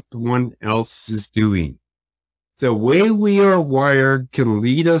someone else is doing. The way we are wired can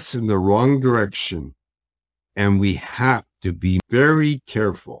lead us in the wrong direction, and we have to be very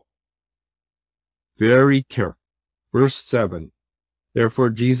careful. Very careful. Verse 7. Therefore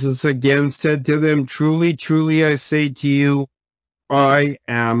Jesus again said to them, truly, truly, I say to you, I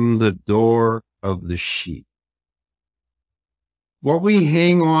am the door of the sheep. What we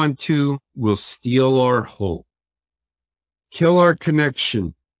hang on to will steal our hope, kill our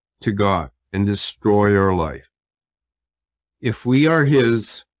connection to God, and destroy our life. If we are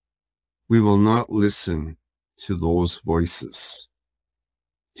his, we will not listen to those voices.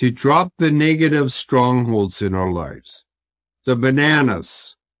 To drop the negative strongholds in our lives, the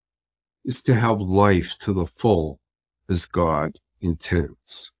bananas, is to have life to the full as God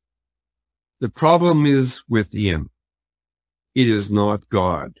intends. The problem is within. It is not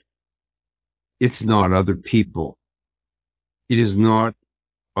God. It's not other people. It is not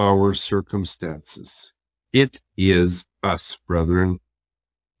our circumstances. It is us, brethren.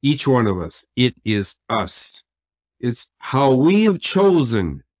 Each one of us. It is us. It's how we have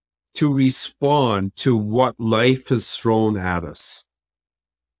chosen to respond to what life has thrown at us.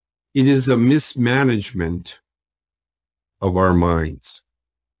 It is a mismanagement of our minds.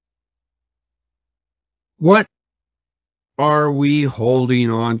 What are we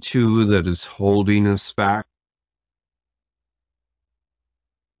holding on to that is holding us back?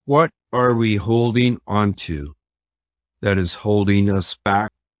 What are we holding on to that is holding us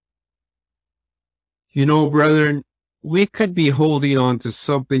back? You know, brethren, we could be holding on to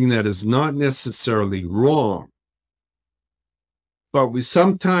something that is not necessarily wrong, but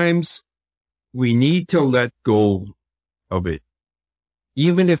sometimes we need to let go of it,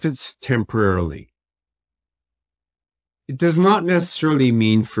 even if it's temporarily. It does not necessarily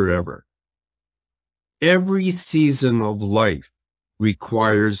mean forever. Every season of life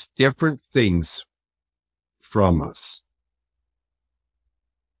requires different things from us.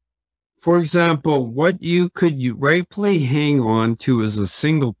 For example, what you could rightfully hang on to as a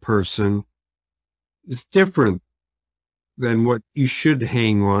single person is different than what you should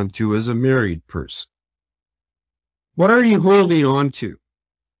hang on to as a married person. What are you holding on to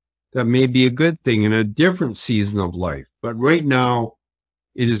that may be a good thing in a different season of life, but right now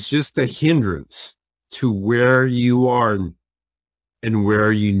it is just a hindrance to where you are and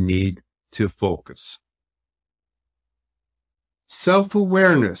where you need to focus?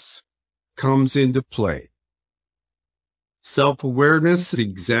 Self-awareness comes into play. Self-awareness is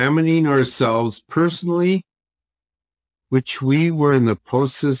examining ourselves personally, which we were in the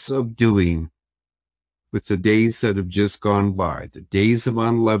process of doing with the days that have just gone by, the days of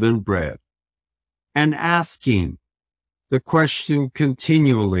unleavened bread, and asking the question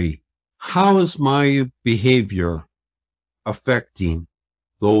continually, how is my behavior affecting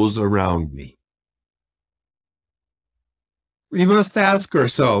those around me? We must ask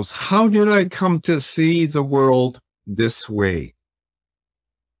ourselves, how did I come to see the world this way?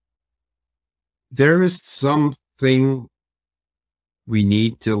 There is something we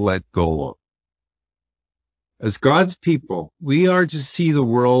need to let go of. As God's people, we are to see the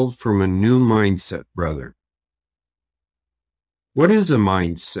world from a new mindset, brother. What is a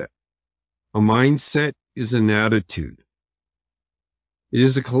mindset? A mindset is an attitude. It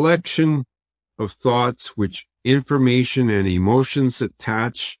is a collection of thoughts which information and emotions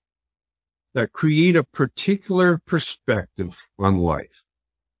attach that create a particular perspective on life.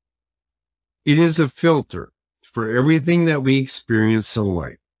 It is a filter for everything that we experience in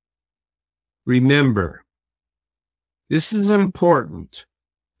life. Remember, this is important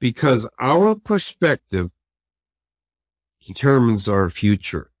because our perspective determines our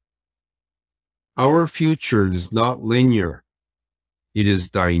future. Our future is not linear. It is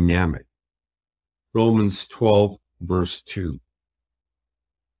dynamic. Romans 12, verse 2.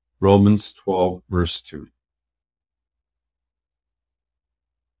 Romans 12, verse 2.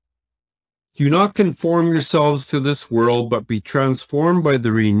 Do not conform yourselves to this world, but be transformed by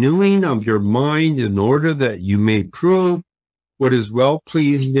the renewing of your mind in order that you may prove what is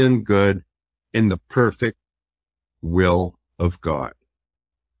well-pleasing and good in the perfect will of God.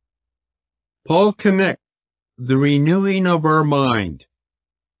 Paul connects the renewing of our mind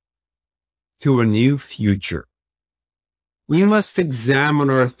to a new future. We must examine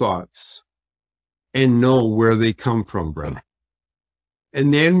our thoughts and know where they come from, brother.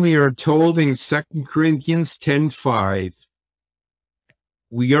 And then we are told in 2 Corinthians 10:5,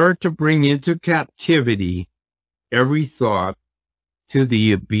 we are to bring into captivity every thought to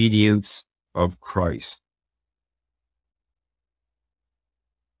the obedience of Christ.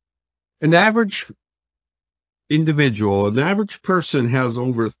 An average individual, an average person has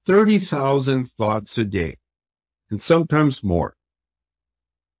over 30,000 thoughts a day, and sometimes more.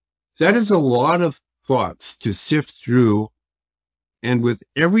 That is a lot of thoughts to sift through, and with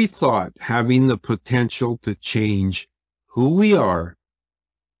every thought having the potential to change who we are,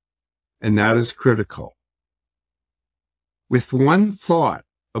 and that is critical. With one thought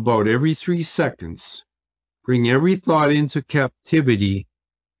about every 3 seconds, bring every thought into captivity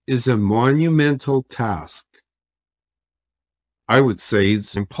is a monumental task. I would say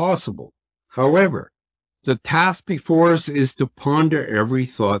it's impossible. However, the task before us is to ponder every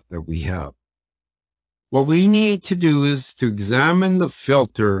thought that we have. What we need to do is to examine the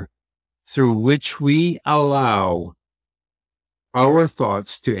filter through which we allow our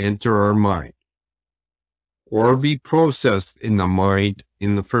thoughts to enter our mind or be processed in the mind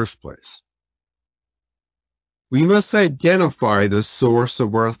in the first place. We must identify the source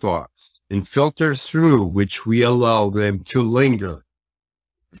of our thoughts and filter through which we allow them to linger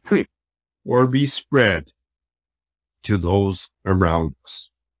or be spread to those around us.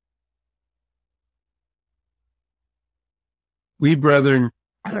 We, brethren,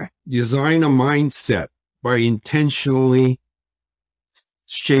 design a mindset by intentionally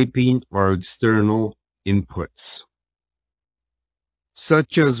shaping our external inputs,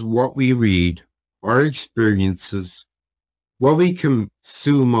 such as what we read, our experiences, what we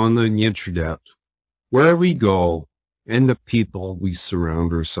consume on the internet, where we go, and the people we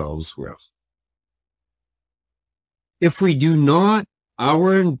surround ourselves with. If we do not,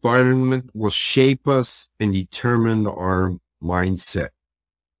 our environment will shape us and determine our mindset,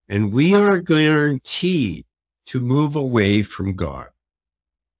 and we are guaranteed to move away from God.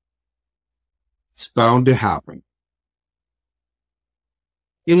 It's bound to happen.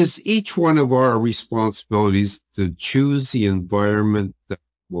 It is each one of our responsibilities to choose the environment that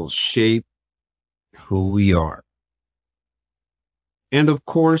will shape who we are. And of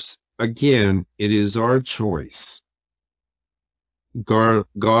course, again, it is our choice,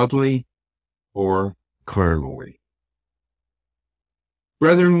 godly or carnally.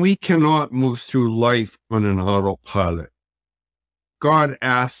 Brethren, we cannot move through life on an autopilot. God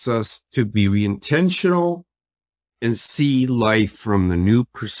asks us to be intentional and see life from the new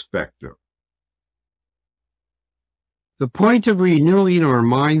perspective. The point of renewing our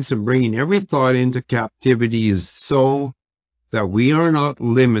minds and bringing every thought into captivity is so that we are not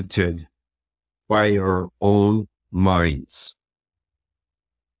limited by our own minds.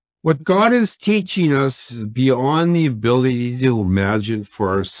 What God is teaching us is beyond the ability to imagine for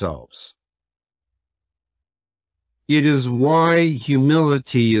ourselves. It is why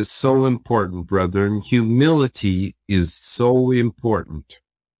humility is so important, brethren. Humility is so important.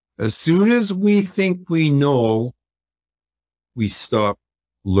 As soon as we think we know, we stop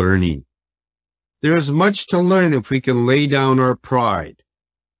learning. There is much to learn if we can lay down our pride.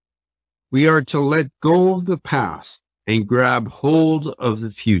 We are to let go of the past and grab hold of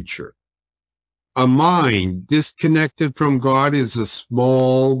the future. A mind disconnected from God is a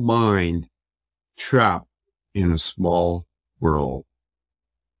small mind trapped in a small world.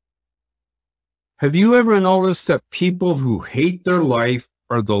 Have you ever noticed that people who hate their life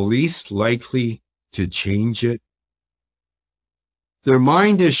are the least likely to change it? Their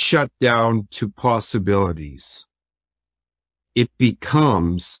mind is shut down to possibilities. It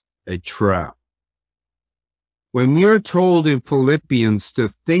becomes a trap. When we are told in Philippians to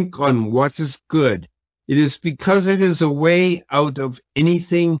think on what is good, it is because it is a way out of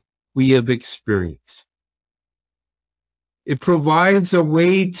anything we have experienced. It provides a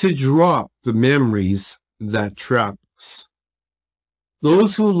way to drop the memories that trap us.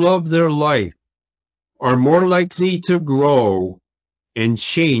 Those who love their life are more likely to grow and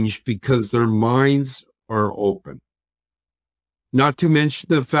change because their minds are open. Not to mention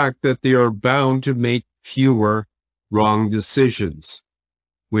the fact that they are bound to make fewer wrong decisions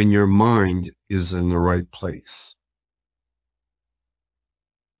when your mind is in the right place.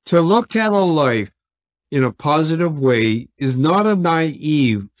 To look at a life in a positive way is not a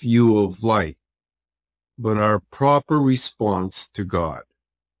naive view of life, but our proper response to God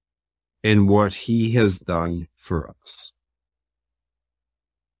and what He has done for us.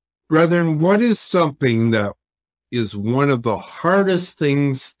 Brethren, what is something that is one of the hardest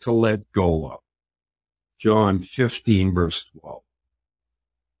things to let go of? John 15, verse 12.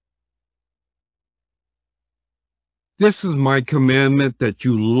 This is my commandment, that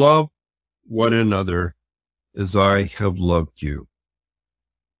you love one another as I have loved you.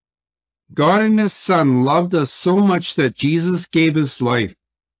 God and His Son loved us so much that Jesus gave His life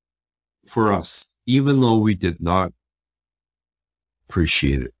for us, even though we did not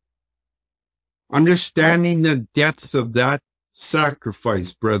appreciate it. Understanding the depth of that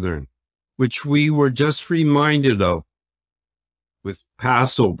sacrifice, brethren, which we were just reminded of with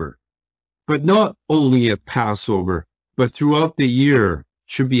Passover, but not only at Passover, but throughout the year,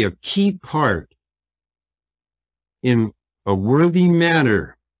 should be a key part in a worthy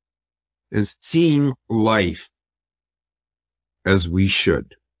manner in seeing life as we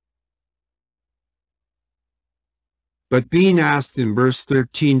should. But being asked in verse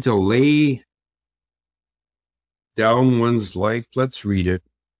 13 to lay down one's life, let's read it.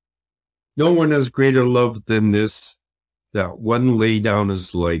 No one has greater love than this, that one lay down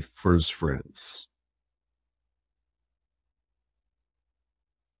his life for his friends.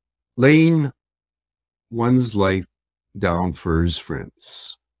 Laying one's life down for his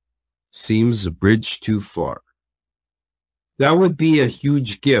friends seems a bridge too far. That would be a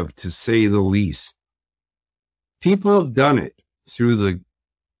huge gift, to say the least. People have done it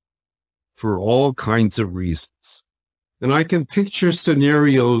for all kinds of reasons. And I can picture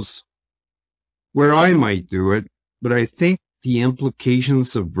scenarios where I might do it, but I think the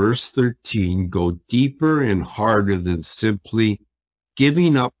implications of verse 13 go deeper and harder than simply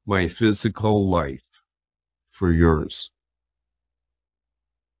giving up my physical life for yours.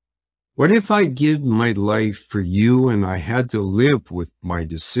 What if I give my life for you and I had to live with my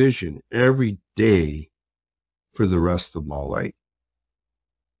decision every day for the rest of my life?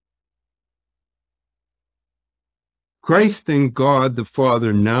 Christ and God the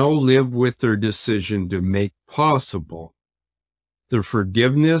Father now live with their decision to make possible the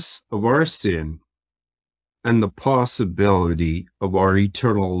forgiveness of our sin and the possibility of our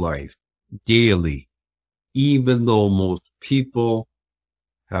eternal life daily, even though most people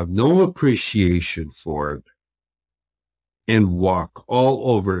have no appreciation for it and walk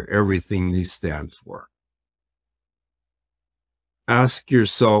all over everything they stand for. Ask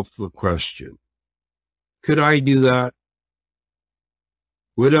yourself the question, could I do that?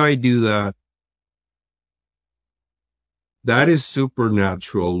 Would I do that? That is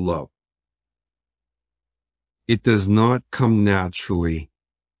supernatural love. It does not come naturally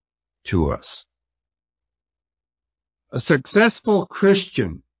to us. A successful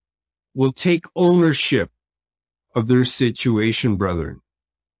Christian will take ownership of their situation, brethren.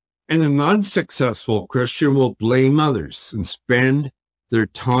 And an unsuccessful Christian will blame others and spend their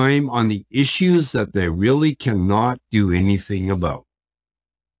time on the issues that they really cannot do anything about.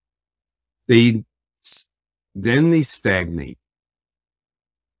 Then they stagnate.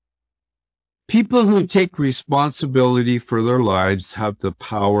 People who take responsibility for their lives have the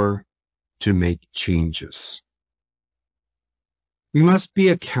power to make changes. We must be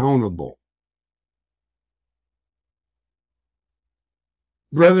accountable.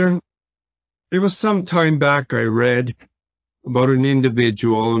 Brethren, it was some time back I read about an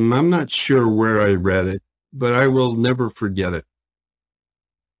individual, and I'm not sure where I read it, but I will never forget it.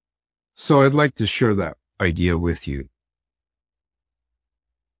 So I'd like to share that idea with you.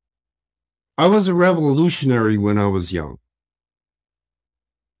 I was a revolutionary when I was young.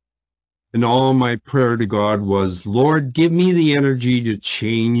 And all my prayer to God was, Lord, give me the energy to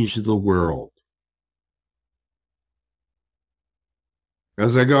change the world.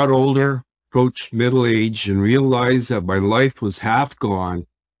 As I got older, approached middle age, and realized that my life was half gone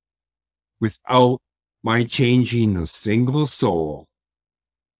without my changing a single soul,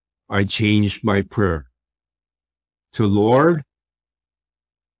 I changed my prayer to, Lord,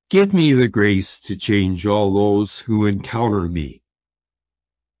 give me the grace to change all those who encounter me.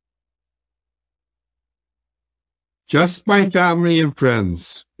 Just my family and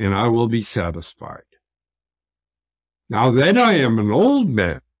friends, and I will be satisfied. Now that I am an old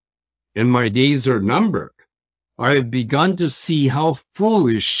man, and my days are numbered, I have begun to see how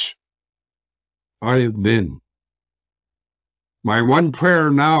foolish I have been. My one prayer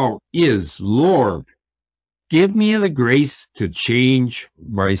now is, Lord, give me the grace to change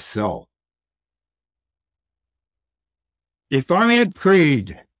myself. If I had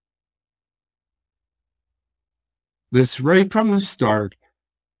prayed this right from the start,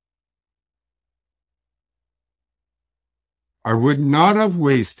 I would not have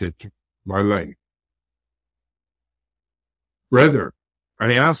wasted my life. Rather,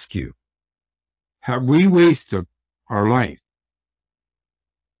 I ask you, have we wasted our life?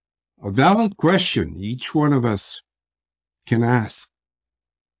 A valid question each one of us can ask.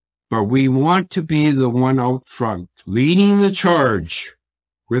 But we want to be the one out front, leading the charge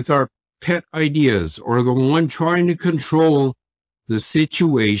with our pet ideas, or the one trying to control the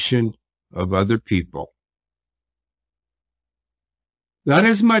situation of other people. That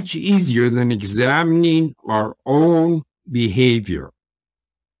is much easier than examining our own behavior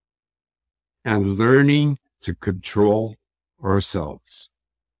and learning to control ourselves.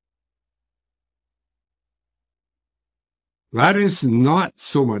 That is not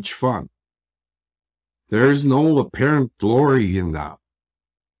so much fun. There is no apparent glory in that.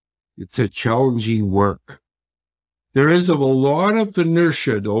 It's a challenging work. There is a lot of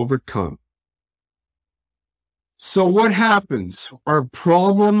inertia to overcome. So what happens? Our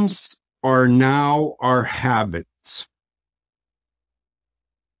problems are now our habits.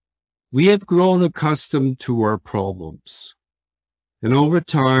 We have grown accustomed to our problems. And over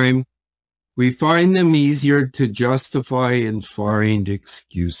time, we find them easier to justify and find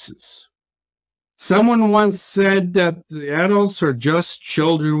excuses. Someone once said that the adults are just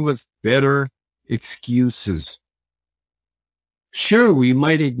children with better excuses. Sure, we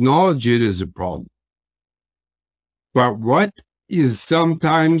might acknowledge it as a problem. But what is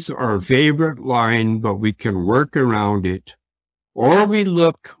sometimes our favorite line, but we can work around it, or we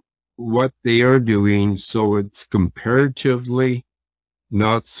look what they are doing so it's comparatively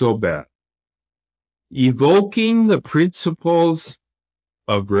not so bad. Evoking the principles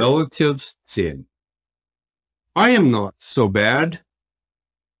of relative sin. I am not so bad,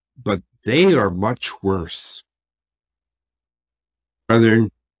 but they are much worse.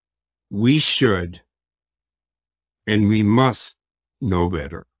 Brethren, we should and we must know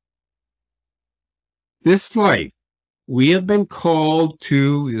better. This life we have been called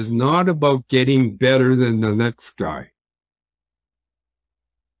to is not about getting better than the next guy.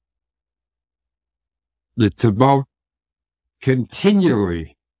 It's about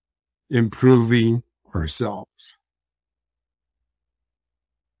continually improving ourselves.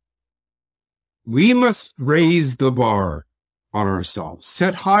 We must raise the bar on ourselves,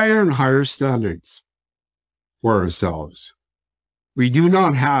 set higher and higher standards for ourselves. We do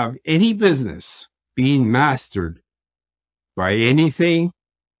not have any business being mastered by anything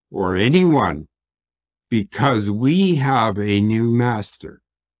or anyone because we have a new master,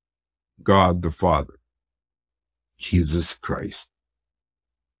 God the Father, Jesus Christ.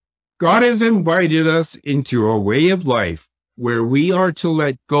 God has invited us into a way of life where we are to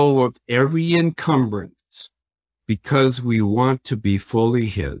let go of every encumbrance because we want to be fully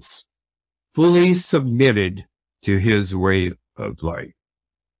His, fully submitted to His way of life.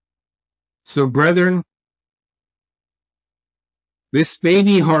 So, brethren, this may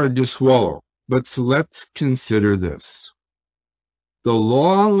be hard to swallow, but let's consider this. The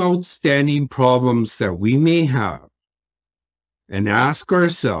long outstanding problems that we may have, and ask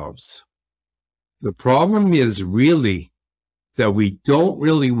ourselves, the problem is really that we don't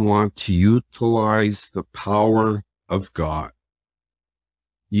really want to utilize the power of God.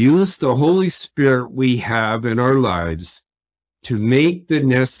 Use the Holy Spirit we have in our lives to make the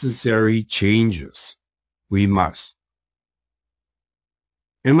necessary changes. We must.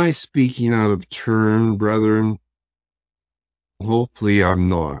 Am I speaking out of turn, brethren? Hopefully I'm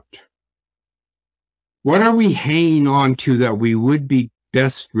not. What are we hanging on to that we would be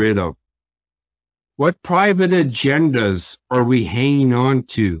best rid of? What private agendas are we hanging on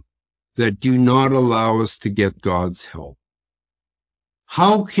to that do not allow us to get God's help?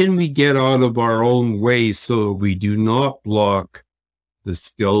 How can we get out of our own way so that we do not block the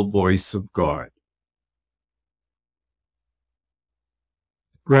still voice of God?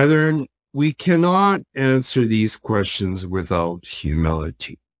 Brethren, we cannot answer these questions without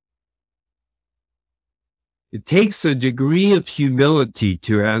humility. It takes a degree of humility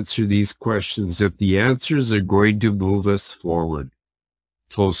to answer these questions if the answers are going to move us forward,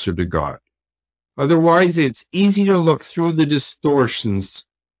 closer to God. Otherwise, it's easy to look through the distortions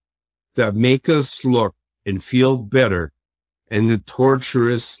that make us look and feel better and the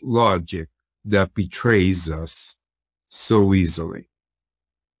torturous logic that betrays us so easily.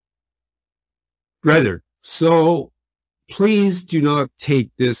 Brother, so please do not take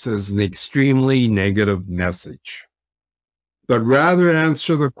this as an extremely negative message, but rather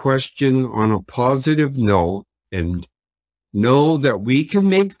answer the question on a positive note and know that we can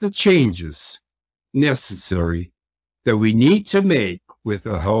make the changes necessary that we need to make with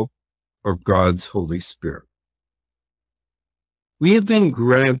the help of God's Holy Spirit. We have been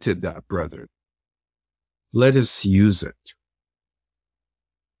granted that, brethren. Let us use it.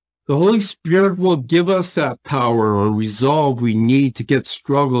 The Holy Spirit will give us that power or resolve we need to get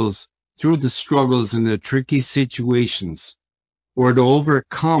through the struggles and the tricky situations, or to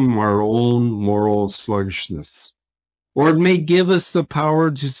overcome our own moral sluggishness. Or it may give us the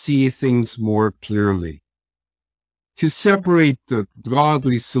power to see things more clearly, to separate the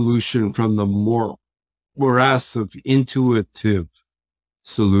godly solution from the morass of intuitive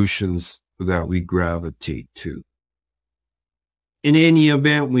solutions that we gravitate to. In any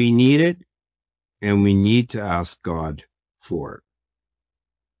event, we need it, and we need to ask God for it.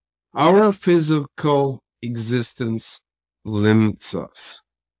 Our physical existence limits us.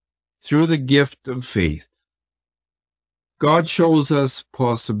 Through the gift of faith, God shows us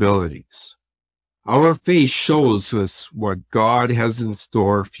possibilities. Our faith shows us what God has in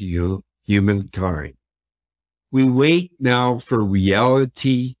store for humankind. We wait now for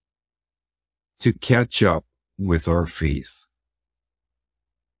reality to catch up with our faith.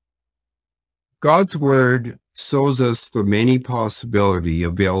 God's Word shows us the many possibilities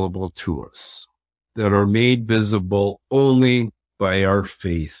available to us that are made visible only by our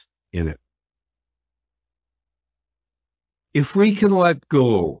faith in it. If we can let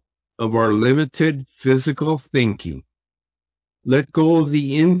go of our limited physical thinking, let go of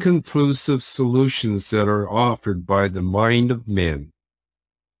the inconclusive solutions that are offered by the mind of men,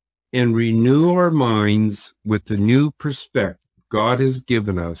 and renew our minds with the new perspective God has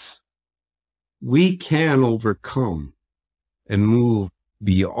given us, we can overcome and move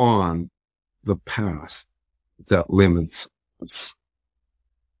beyond the past that limits us.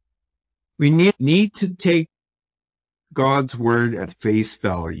 We need to take God's Word at face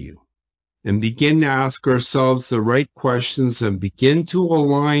value and begin to ask ourselves the right questions and begin to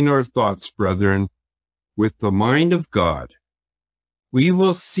align our thoughts, brethren, with the mind of God, we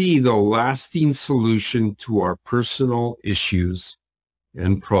will see the lasting solution to our personal issues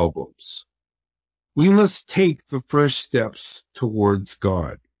and problems. We must take the first steps towards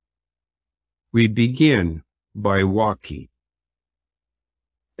God. We begin by walking,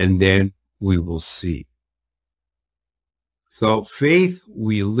 and then we will see. Without faith,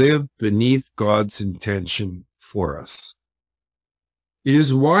 we live beneath God's intention for us. It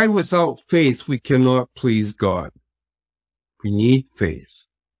is why without faith we cannot please God. We need faith.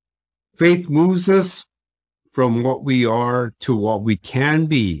 Faith moves us from what we are to what we can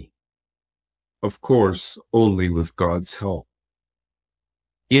be, of course, only with God's help.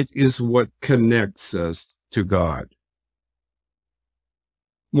 It is what connects us to God.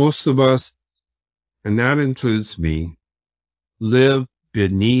 Most of us, and that includes me, live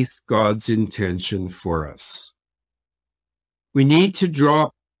beneath God's intention for us. We need to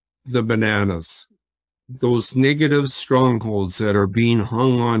drop the bananas, those negative strongholds that are being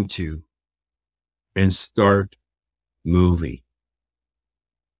hung on to, and start moving.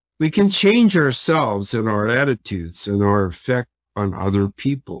 We can change ourselves and our attitudes and our effect on other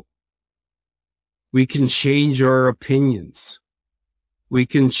people. We can change our opinions. We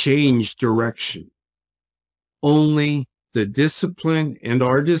can change direction. Only the discipline and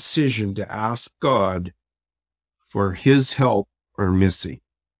our decision to ask God for His help are missing.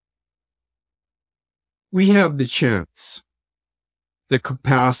 We have the chance, the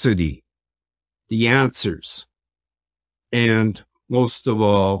capacity, the answers, and most of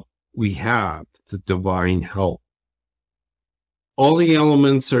all, we have the divine help. All the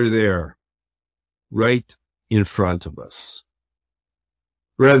elements are there, right in front of us.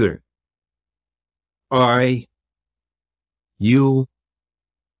 Brethren, I, you,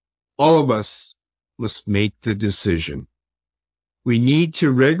 all of us must make the decision. We need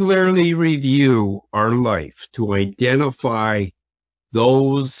to regularly review our life to identify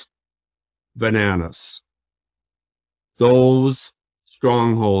those bananas, those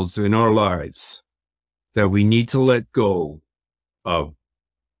strongholds in our lives that we need to let go of.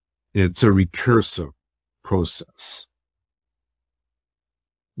 It's a recursive process.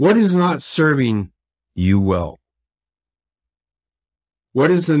 What is not serving you well? What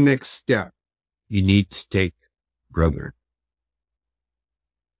is the next step you need to take, brother?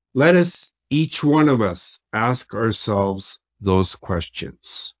 Let us, each one of us, ask ourselves those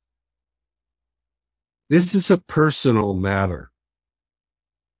questions. This is a personal matter.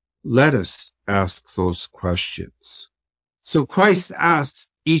 Let us ask those questions. So Christ asks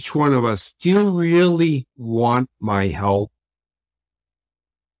each one of us, do you really want my help?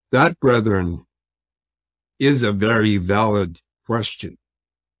 That, brethren, is a very valid question.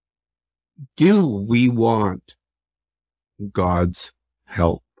 Do we want God's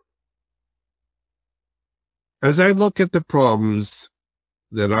help? As I look at the problems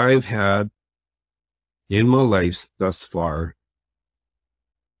that I've had in my life thus far,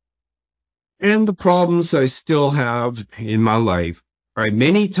 and the problems I still have in my life, I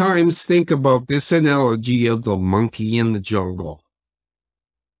many times think about this analogy of the monkey in the jungle.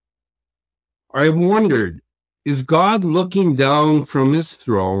 I wondered, is God looking down from His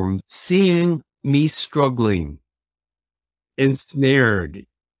throne, seeing me struggling, ensnared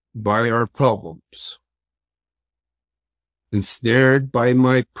by our problems, ensnared by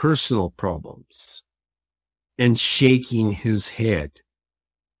my personal problems, and shaking His head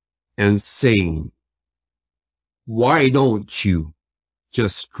and saying, why don't you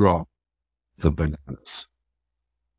just drop the bananas?